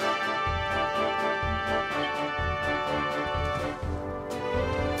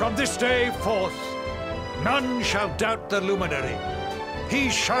 From this day forth, none shall doubt the Luminary. He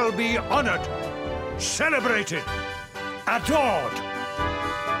shall be honored, celebrated, adored.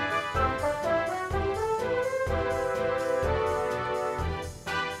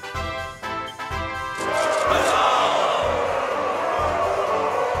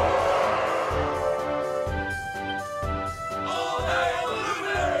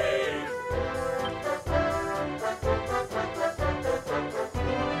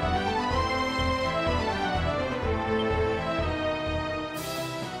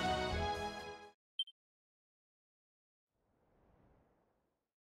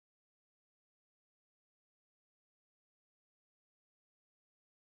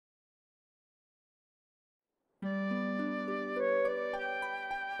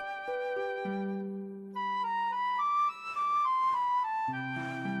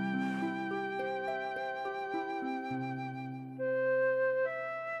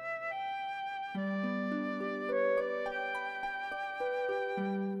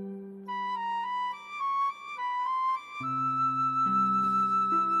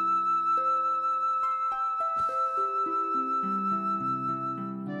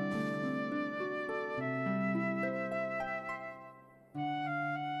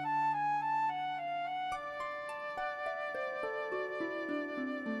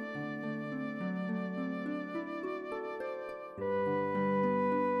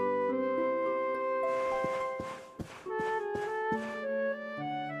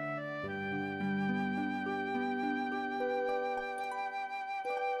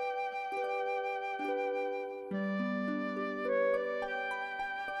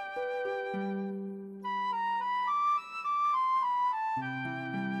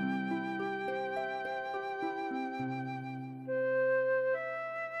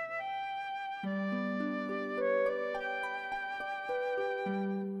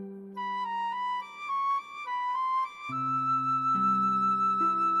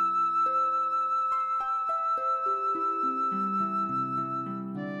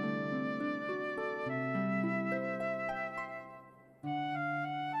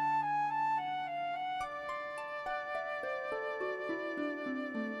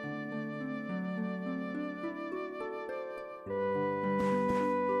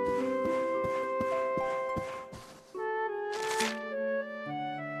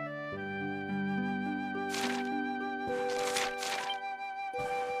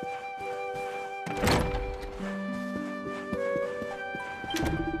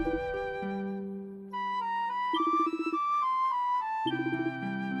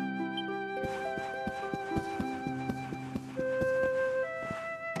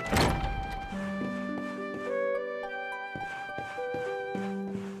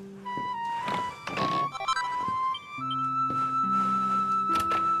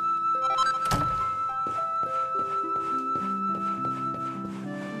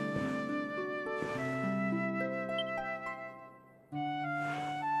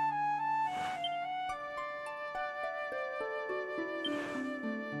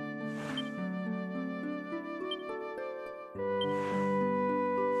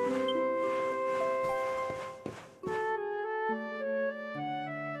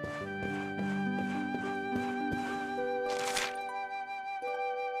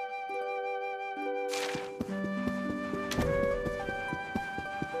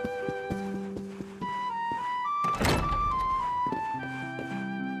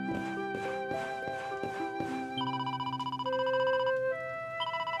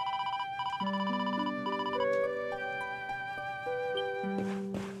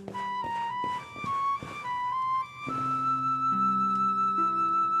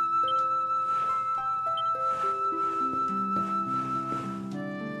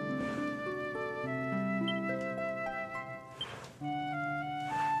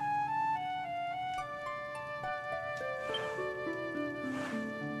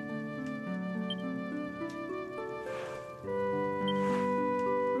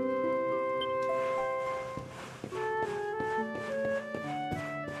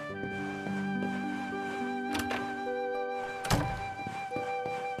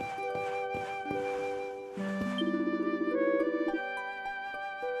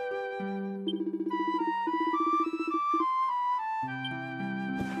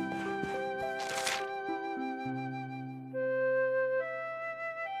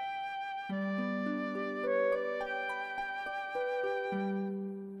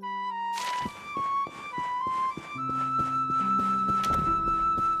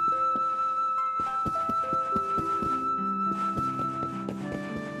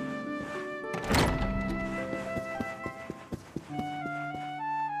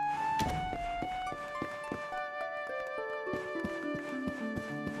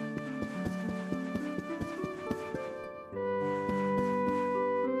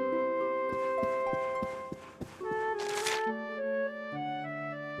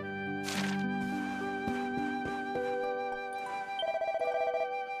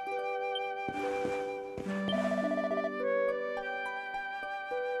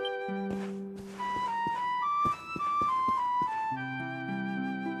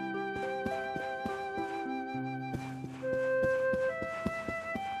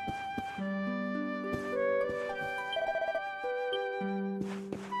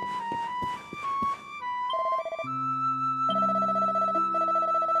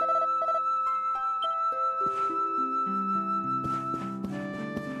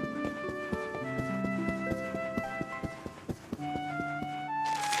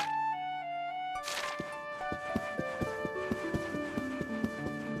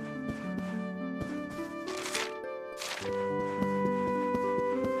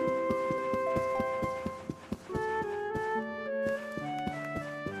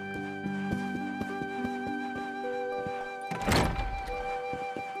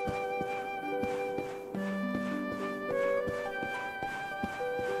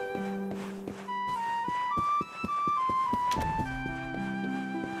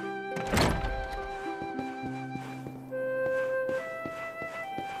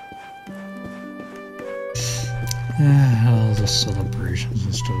 All the celebrations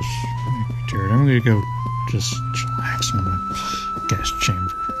and stuff. Dude, I'm gonna go just chillax in the guest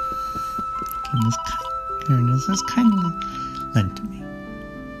chamber. This is kind of lent to me.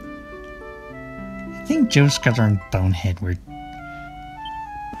 I think Joe Scudder and Bonehead were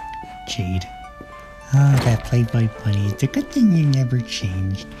Jade. Oh, that Playboy bunny. It's a good thing you never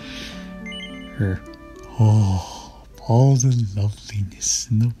changed her. Oh, all the loveliness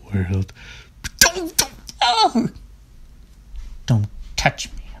in the world. Don't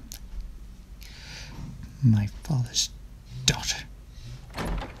touch me. I'm my father's daughter.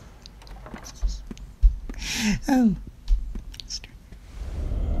 Oh.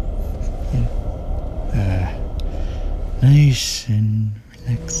 Nice and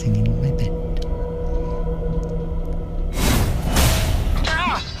relaxing in my bed.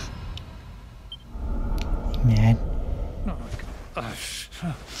 Mad?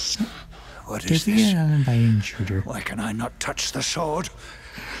 What is this? By intruder. Why can I not touch the sword?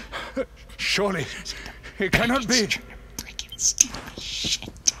 Surely it cannot be.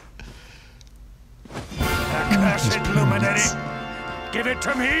 Accursed Luminary! Give it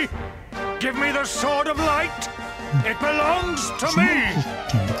to me! Give me the sword of light! It belongs to me!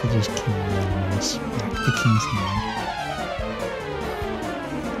 Tentacle just came out the king's hand.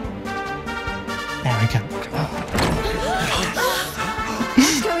 There we go.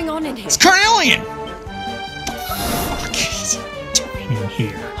 What's going on in here? It's Carnelian! What is he doing in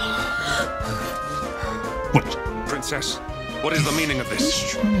here? What? Princess, what is the meaning of this?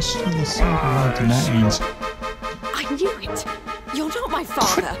 He's trying to steal the sword of light, and that means... I knew it! You're not my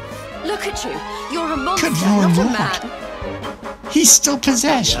father! Look at you! You're a monster, Good not a Lord. man! He's still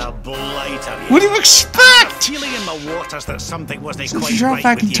possessed! You're blighter. What do you expect? Feeling in the waters that something wasn't So if quite you drop right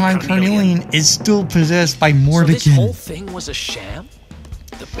back with in you, time, Carnelian is still possessed by So this whole Mordegon. thing was a sham?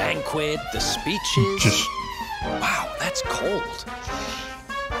 The banquet, the speeches? Just... Wow, that's cold.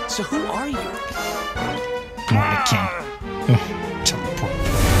 So who are you? Mordegon. Teleport.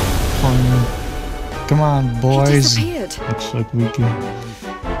 Come on, boys. He disappeared. Looks like we can...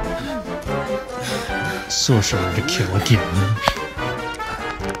 Sorcerer to kill again.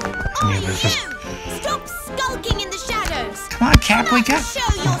 Oh, Yeah, but just... Stop skulking in the shadows! Come on, Cap, wake up! Show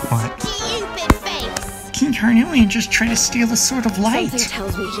your What? stupid face! King Carnelian just tried to steal the Sword of Light. Something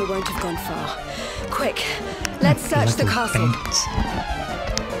tells me he won't have gone far. Quick, let's search the castle. Bandits.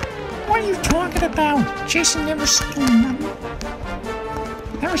 What are you talking about? Jason never stole nothing.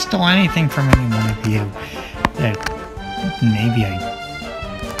 Never stole anything from any one of you. That maybe I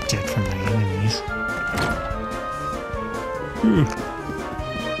did from my enemies. Oh,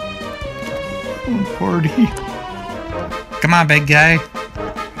 party. Come on, big guy.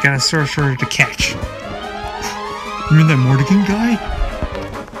 We got a sorcerer to catch. You mean that Mordegon guy?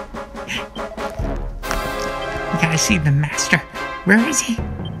 We gotta see the master. Where is he?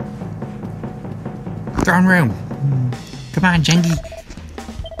 Throne room. Come on, Jengi.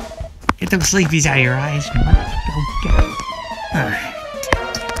 Get those sleepies out of your eyes.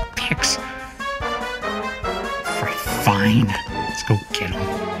 Picks. Fine. Let's go get him.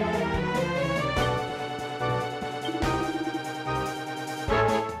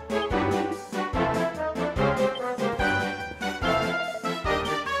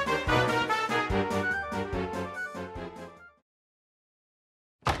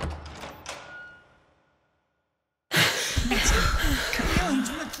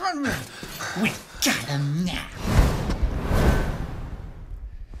 We got him now.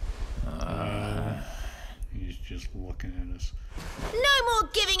 He's just looking at us. No more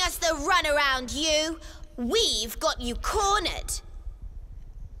giving us the runaround, you! We've got you cornered!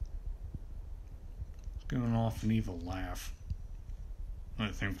 Going off an evil laugh. I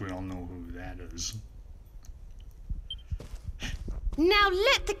think we all know who that is. Now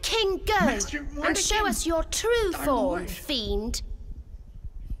let the king go and show us your true form, fiend.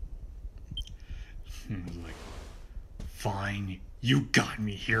 Like, fine, you got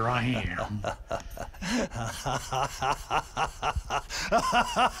me, here I am.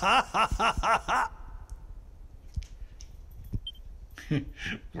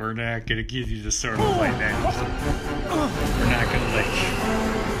 We're not gonna give you the sword of light now. We're not gonna let you.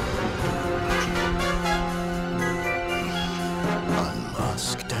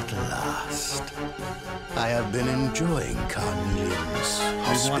 Unmasked at last. I have been enjoying Carnelian's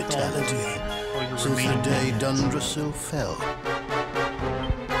hospitality since the day Dundrasil fell.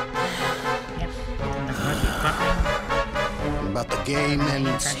 But the game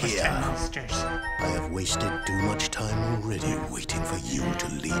ends here. I have wasted too much time already waiting for you to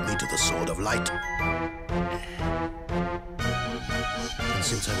lead me to the Sword of Light. And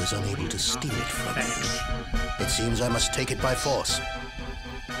since I was unable to steal it from you, it seems I must take it by force.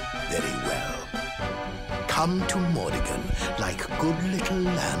 Very well. Come to Mordegon like good little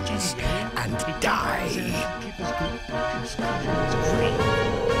lambs and die.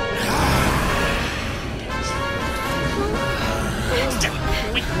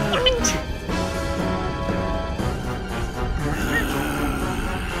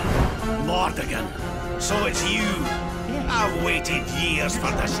 Mordegon, so it's you. I've waited years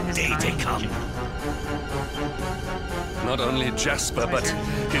for this day to come. Not only Jasper, but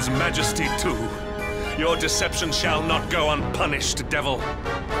His Majesty too. Your deception shall not go unpunished, devil.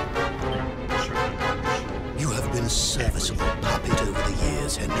 You have been a serviceable puppet over the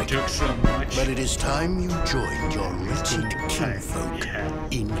years, Hendrik. But it is time you joined your wretched kinfolk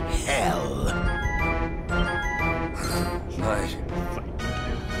in hell.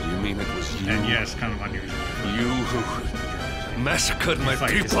 You mean it was you? And yes, kind of unusual. You who massacred my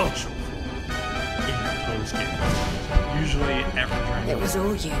people. Usually, it was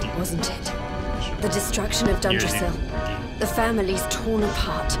all you, wasn't it? The destruction of Dundrasil. The families torn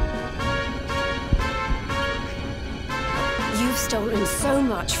apart. You've stolen so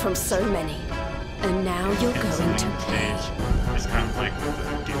much from so many, and now you're going to pay. It's kind of like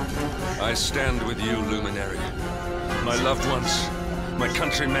I stand with you, Luminary. My loved ones, my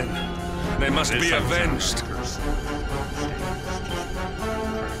countrymen, they must be avenged.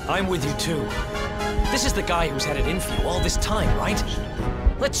 I'm with you too. This is the guy who's had it in for you all this time, right?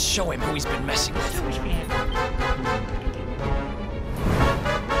 Let's show him who he's been messing with.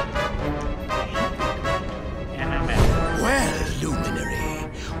 Well, Luminary,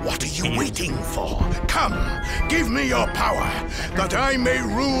 what are you waiting for? Come, give me your power, that I may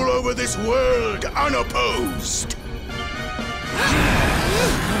rule over this world unopposed.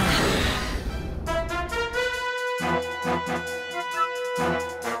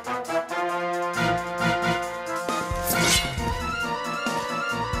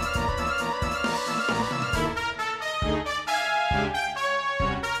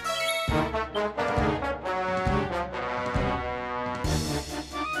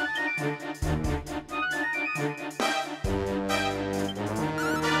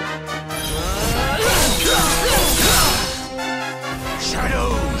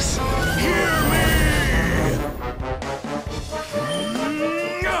 Shadows, hear me!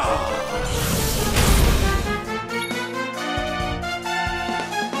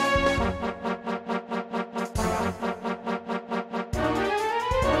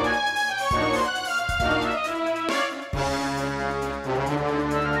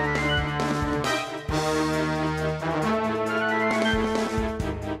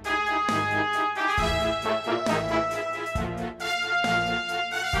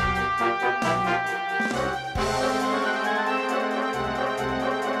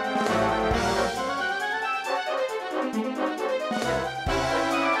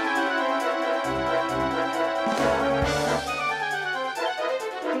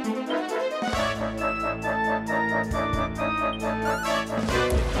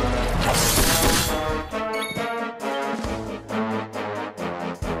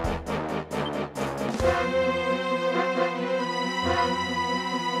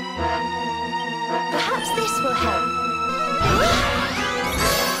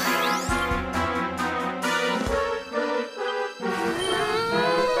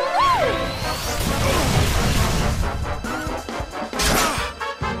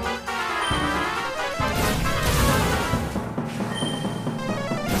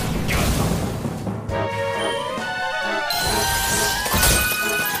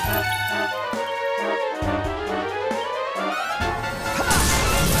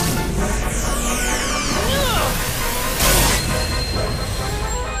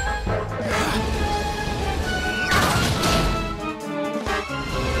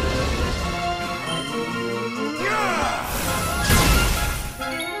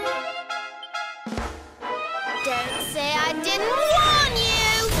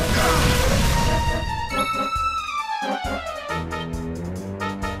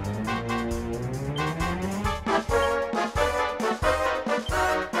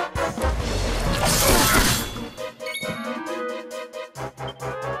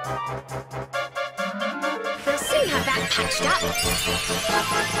 patched up.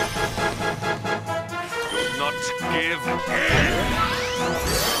 Do not give in!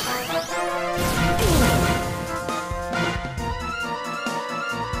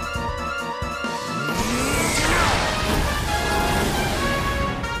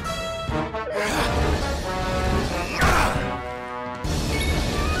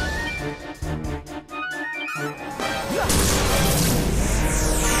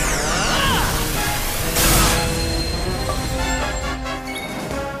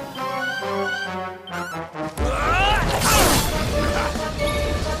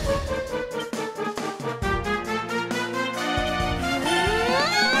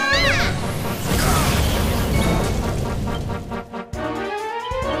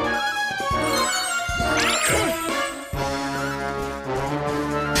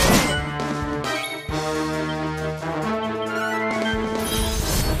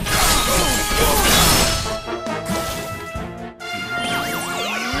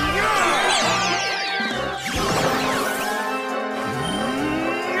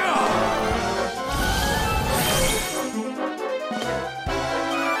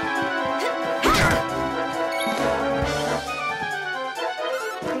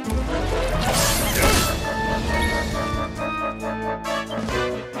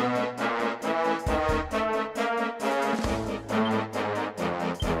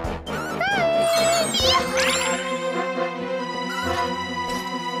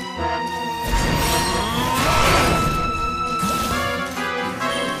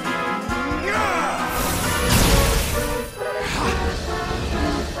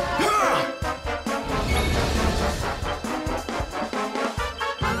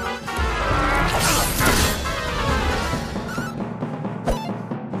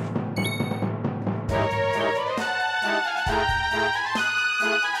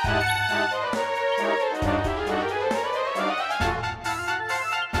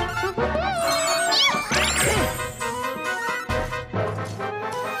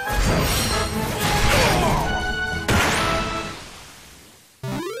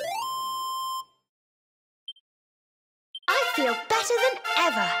 Feel better than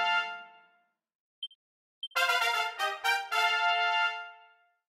ever.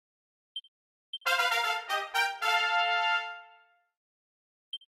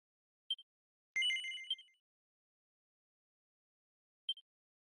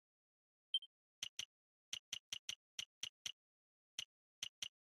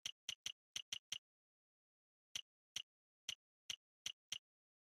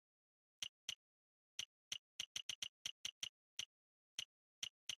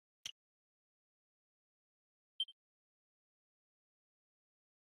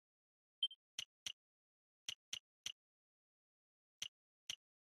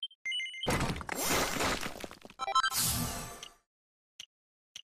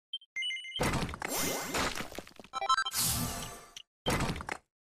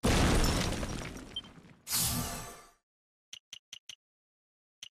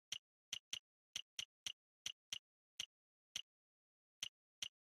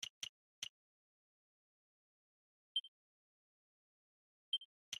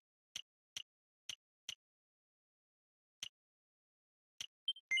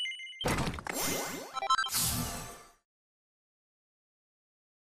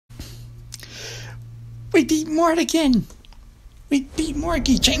 We beat Mordegon! We beat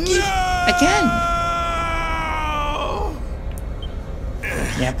Morgie, Janky! Again!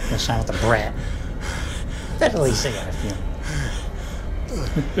 Yep, that's not the brat. But at least I got a few.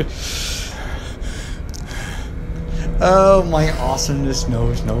 Oh, my awesomeness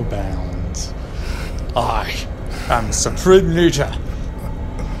knows no bounds. I am Supreme Leader.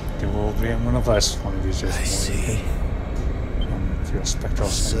 There will be one of us one of these days. I see. Your spectral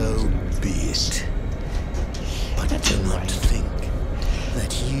so be it. But do not think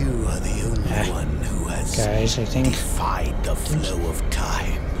that you are the only one who has defied the flow of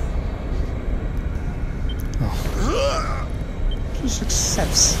time. Oh. He just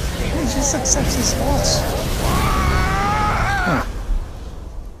accepts his loss. Huh.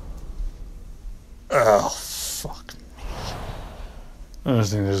 Oh, fuck me. I don't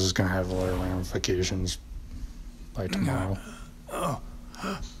think this is gonna have a lot of ramifications by tomorrow.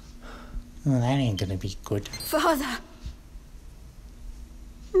 Well, that ain't gonna be good. Father!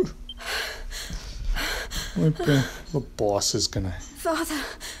 The boss is gonna... Father!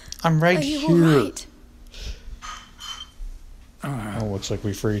 I'm right here. All right. Oh, looks like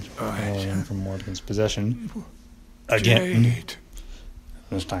we freed Alien from Mordegon's possession. Again. Jade.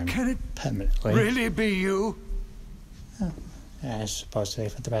 This time, Can it permanently. really be you? Oh, I suppose today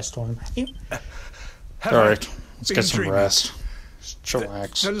for the best one. Have Alright, Let's get some rest. Just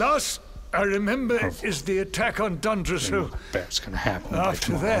chillax. The last I remember is the attack on Dundrasil. That's gonna happen.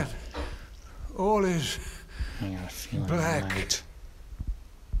 After that, all is black. Right.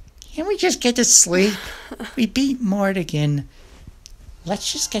 Can't we just get to sleep? We beat Mordegon.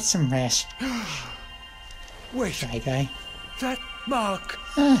 Let's just get some rest. Wait. Shy guy. That mark.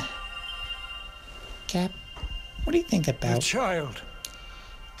 Cap, what do you think about the child?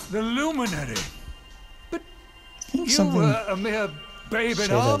 The Luminary. But you were a mere babe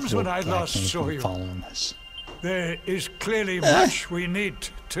in arms when I last saw you. Following us. There is clearly much we need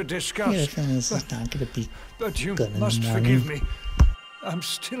to discuss. This is not going to be but you good must forgive me. I'm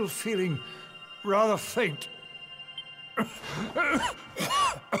still feeling rather faint.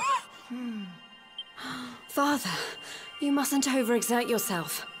 Father, you mustn't overexert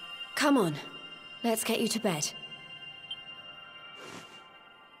yourself. Come on, let's get you to bed.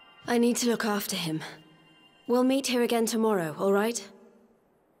 I need to look after him. We'll meet here again tomorrow, all right?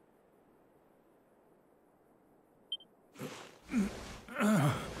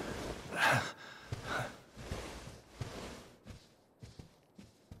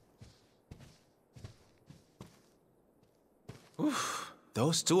 Oof,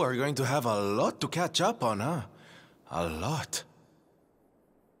 those two are going to have a lot to catch up on, huh? A lot.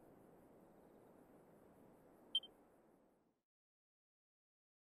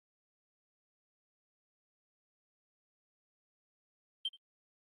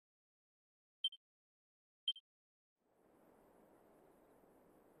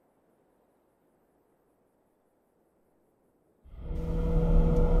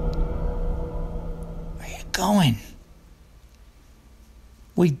 Where you going?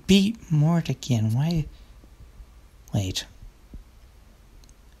 We beat Mordegon. Why? Wait.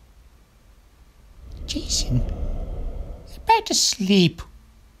 Jason, get back to sleep.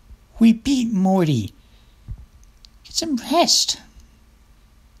 We beat Morty. Get some rest.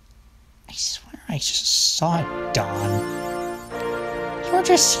 I swear I just saw Dawn. You're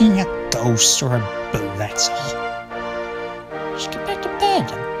just seeing a ghost or a boo, that's all. Just get back to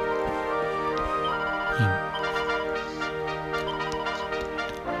bed.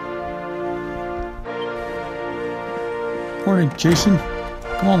 Morning, Jason.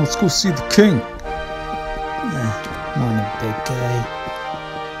 Come on, let's go see the king. Morning, big guy.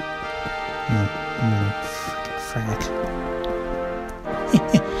 Freaking frack.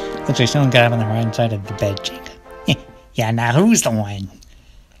 Looks like someone got up on the right side of the bed, Jacob. Yeah, now who's the one?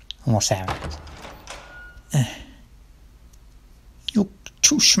 Almost have it. You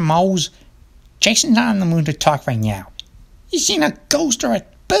two schmoes. Jason's not in the mood to talk right now. You seen a ghost or a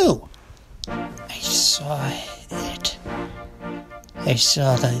boo? I saw it. I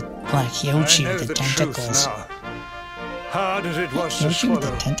saw the black Yoshi with the tentacles. Hard as it was to Yoshi with the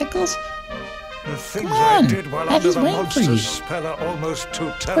swallow. tentacles? The things Come on, I did while under Daddy's the waiting for you. monster's spell are almost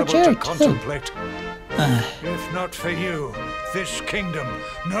too terrible Jared, to too. contemplate. If not for you, this kingdom,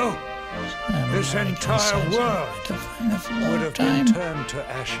 no, this entire world would have been turned to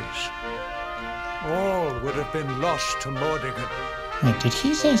ashes. All would have been lost to Mordegon. Wait, did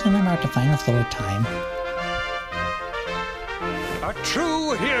he say something about the final flow of time? A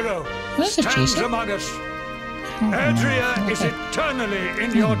true hero What is it, stands Jason? among us. I don't know. Adria It looks is like eternally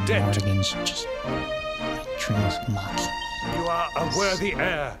in your debt. Mordegon's just dreams mocking. You are a worthy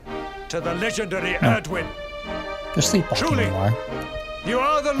heir to the legendary No. Erdwin. They're sleepwalking Truly, anymore. You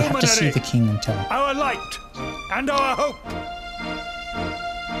are the We have to see Luminary, the king until... our light, and our hope.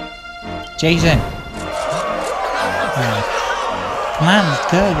 Jason! Come on,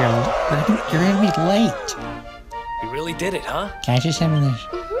 let's go. You're gonna be late. We really did it, huh? Can I just have this?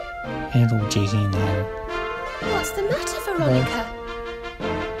 Handle Jason in there. What's the matter, Veronica?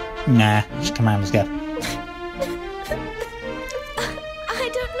 Nah, just come on, let's go. I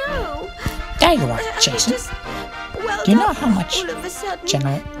don't know. There you are, Jason. Well Do you know done how much all of a sudden.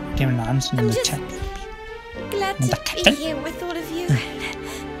 General Demonons in I'm the just chat? glad The to captain? be here with all of you.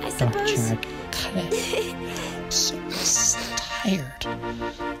 I Don't suppose. you cut it. I'm so tired.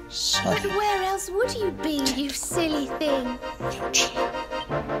 So But where else would you be, you silly thing?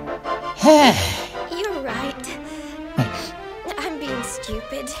 You're right. I'm being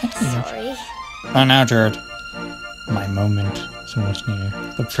stupid. Sorry. Oh, now, Jared. My moment is almost near.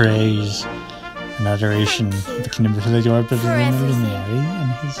 The praise and adoration of the kingdom of the Lord, but the Luminary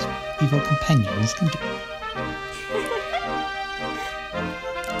and his evil companions can do.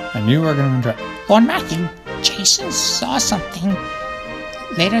 I knew we were going to enjoy. Lord Matthew, Jason saw something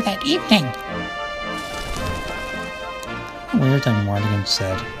later that evening. Weird thing Mordegon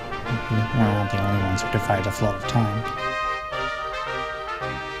said. We're not the only ones who defy the flow of time.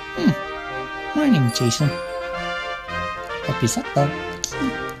 Morning, Jason. Peace out, though.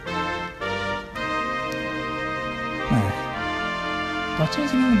 What's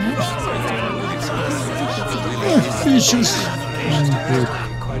anything in the match? Fishes.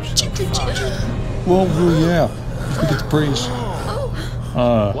 Well, yeah. We get the praise.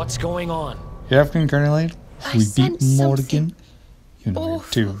 What's going on? African Carnelite. We beat Mordegon. You know,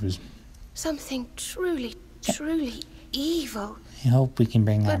 two of his. Something truly evil. I hope we can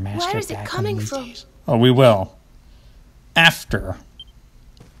bring our master back. Where is it coming from? Oh, we will. After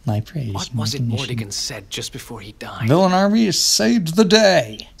my praise. What was it Mordegon said just before he died? Villain army has saved the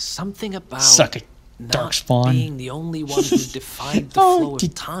day. Something about Suck it, Darkspawn. being the only one who defied the flow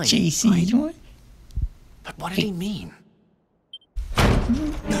of time. JC, right? But what did he mean?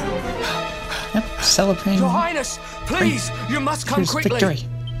 Yep, celebrating. Your Highness, please, you must come quickly. Victory.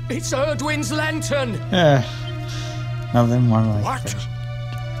 It's Erdwin's lantern. Nothing more like what? This.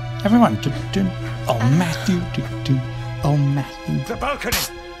 Everyone, oh Matthew, oh Matthew. The balcony,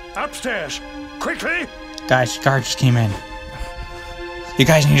 upstairs, quickly. Guys, guard just came in. You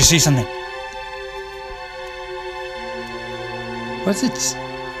guys need to see something. What's it,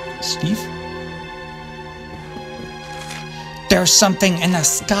 Steve? There's something in the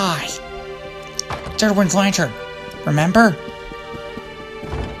sky. It's Erdwin's lantern. Remember?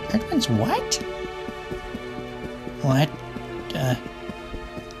 Erdwin's what? What?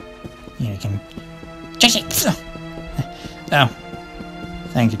 You can... Jesse! Oh.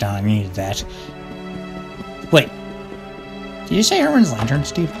 Thank you, Don. I needed that. Wait. Did you say Erdwin's lantern,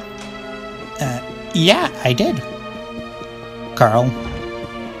 Steve? Yeah, I did. Carl.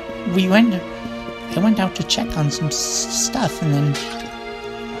 I went out to check on some stuff, and then...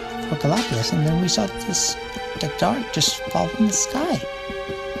 for Galapagos, and then we saw the dart just fall from the sky.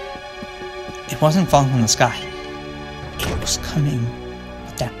 It wasn't falling from the sky. It was coming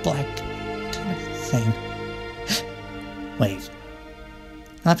with that black thing. Wait.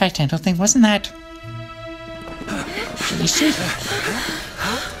 That rectangle thing, wasn't that? Did you see?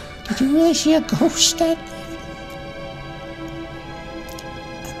 Did you really see a ghost that?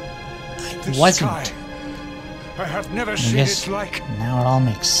 I wasn't. Sky. I have never seen it like. Now it all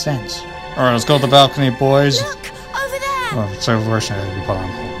makes sense. Alright, let's go to the balcony, boys. Look, over there! Well, it's over to be put on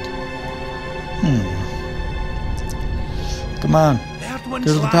hold. Come on. Go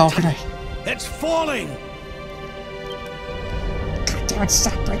to the balcony. It's falling! God damn it,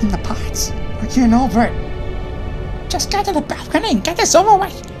 stop breaking the pots. I can't over it. Just get to the balcony and get this over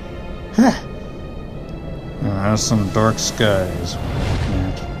with. That's some dark skies we're looking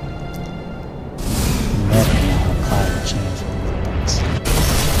at. Never know how climate change will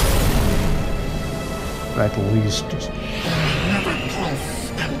affect. At least.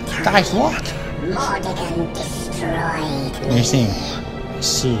 Guys, look! Mordegon destroyed. You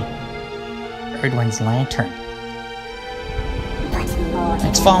see Erdwin's lantern.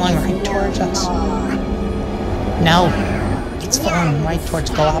 It's falling right towards us. No, it's falling right towards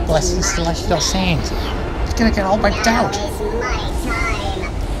Galapagos and Celestial Sands. It's gonna get all wiped out.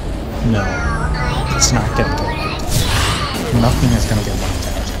 No, it's not gonna get wiped out. Nothing is gonna get wiped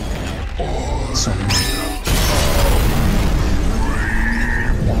out. So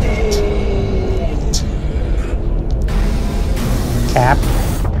Cap,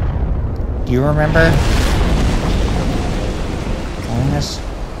 do you remember telling us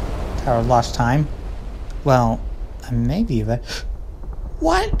our lost time? Well, maybe, but...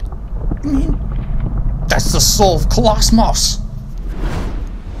 What? I mean, that's the soul of Colosmos!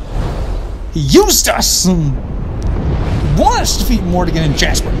 He used us! And wanted us to defeat Mordegon and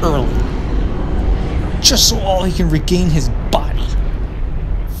Jasper early. Just so all he can regain his body.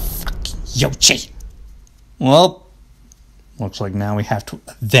 Fucking Yoshi! Well... looks like now we have to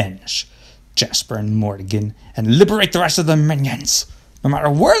avenge Jasper and Mordegon and liberate the rest of the minions, no matter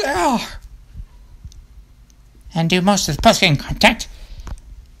where they are. And do most of the post-game content.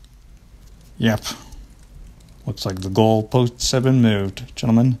 Yep. Looks like the goalposts have been moved,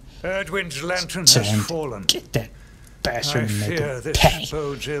 gentlemen. Erdwin's lantern has fallen. Get that bastard and make fear him this pay.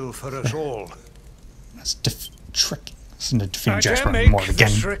 bodes ill for us all. That's tricky. Listen to defeat I Jasper dare and make Mordegon.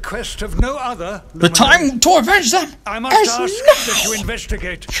 this request of no other. The time to avenge them I must is ask now. that you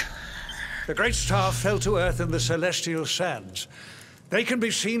investigate. The great star fell to Earth in the Celestial Sands. They can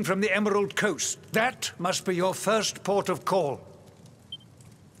be seen from the Emerald Coast. That must be your first port of call.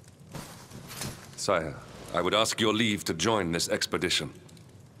 Sire, I would ask your leave to join this expedition.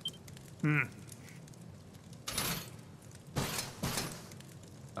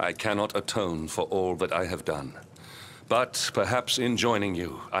 I cannot atone for all that I have done. But perhaps in joining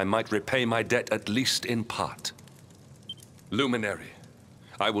you, I might repay my debt at least in part. Luminary,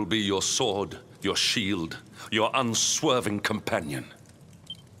 I will be your sword your shield, your unswerving companion.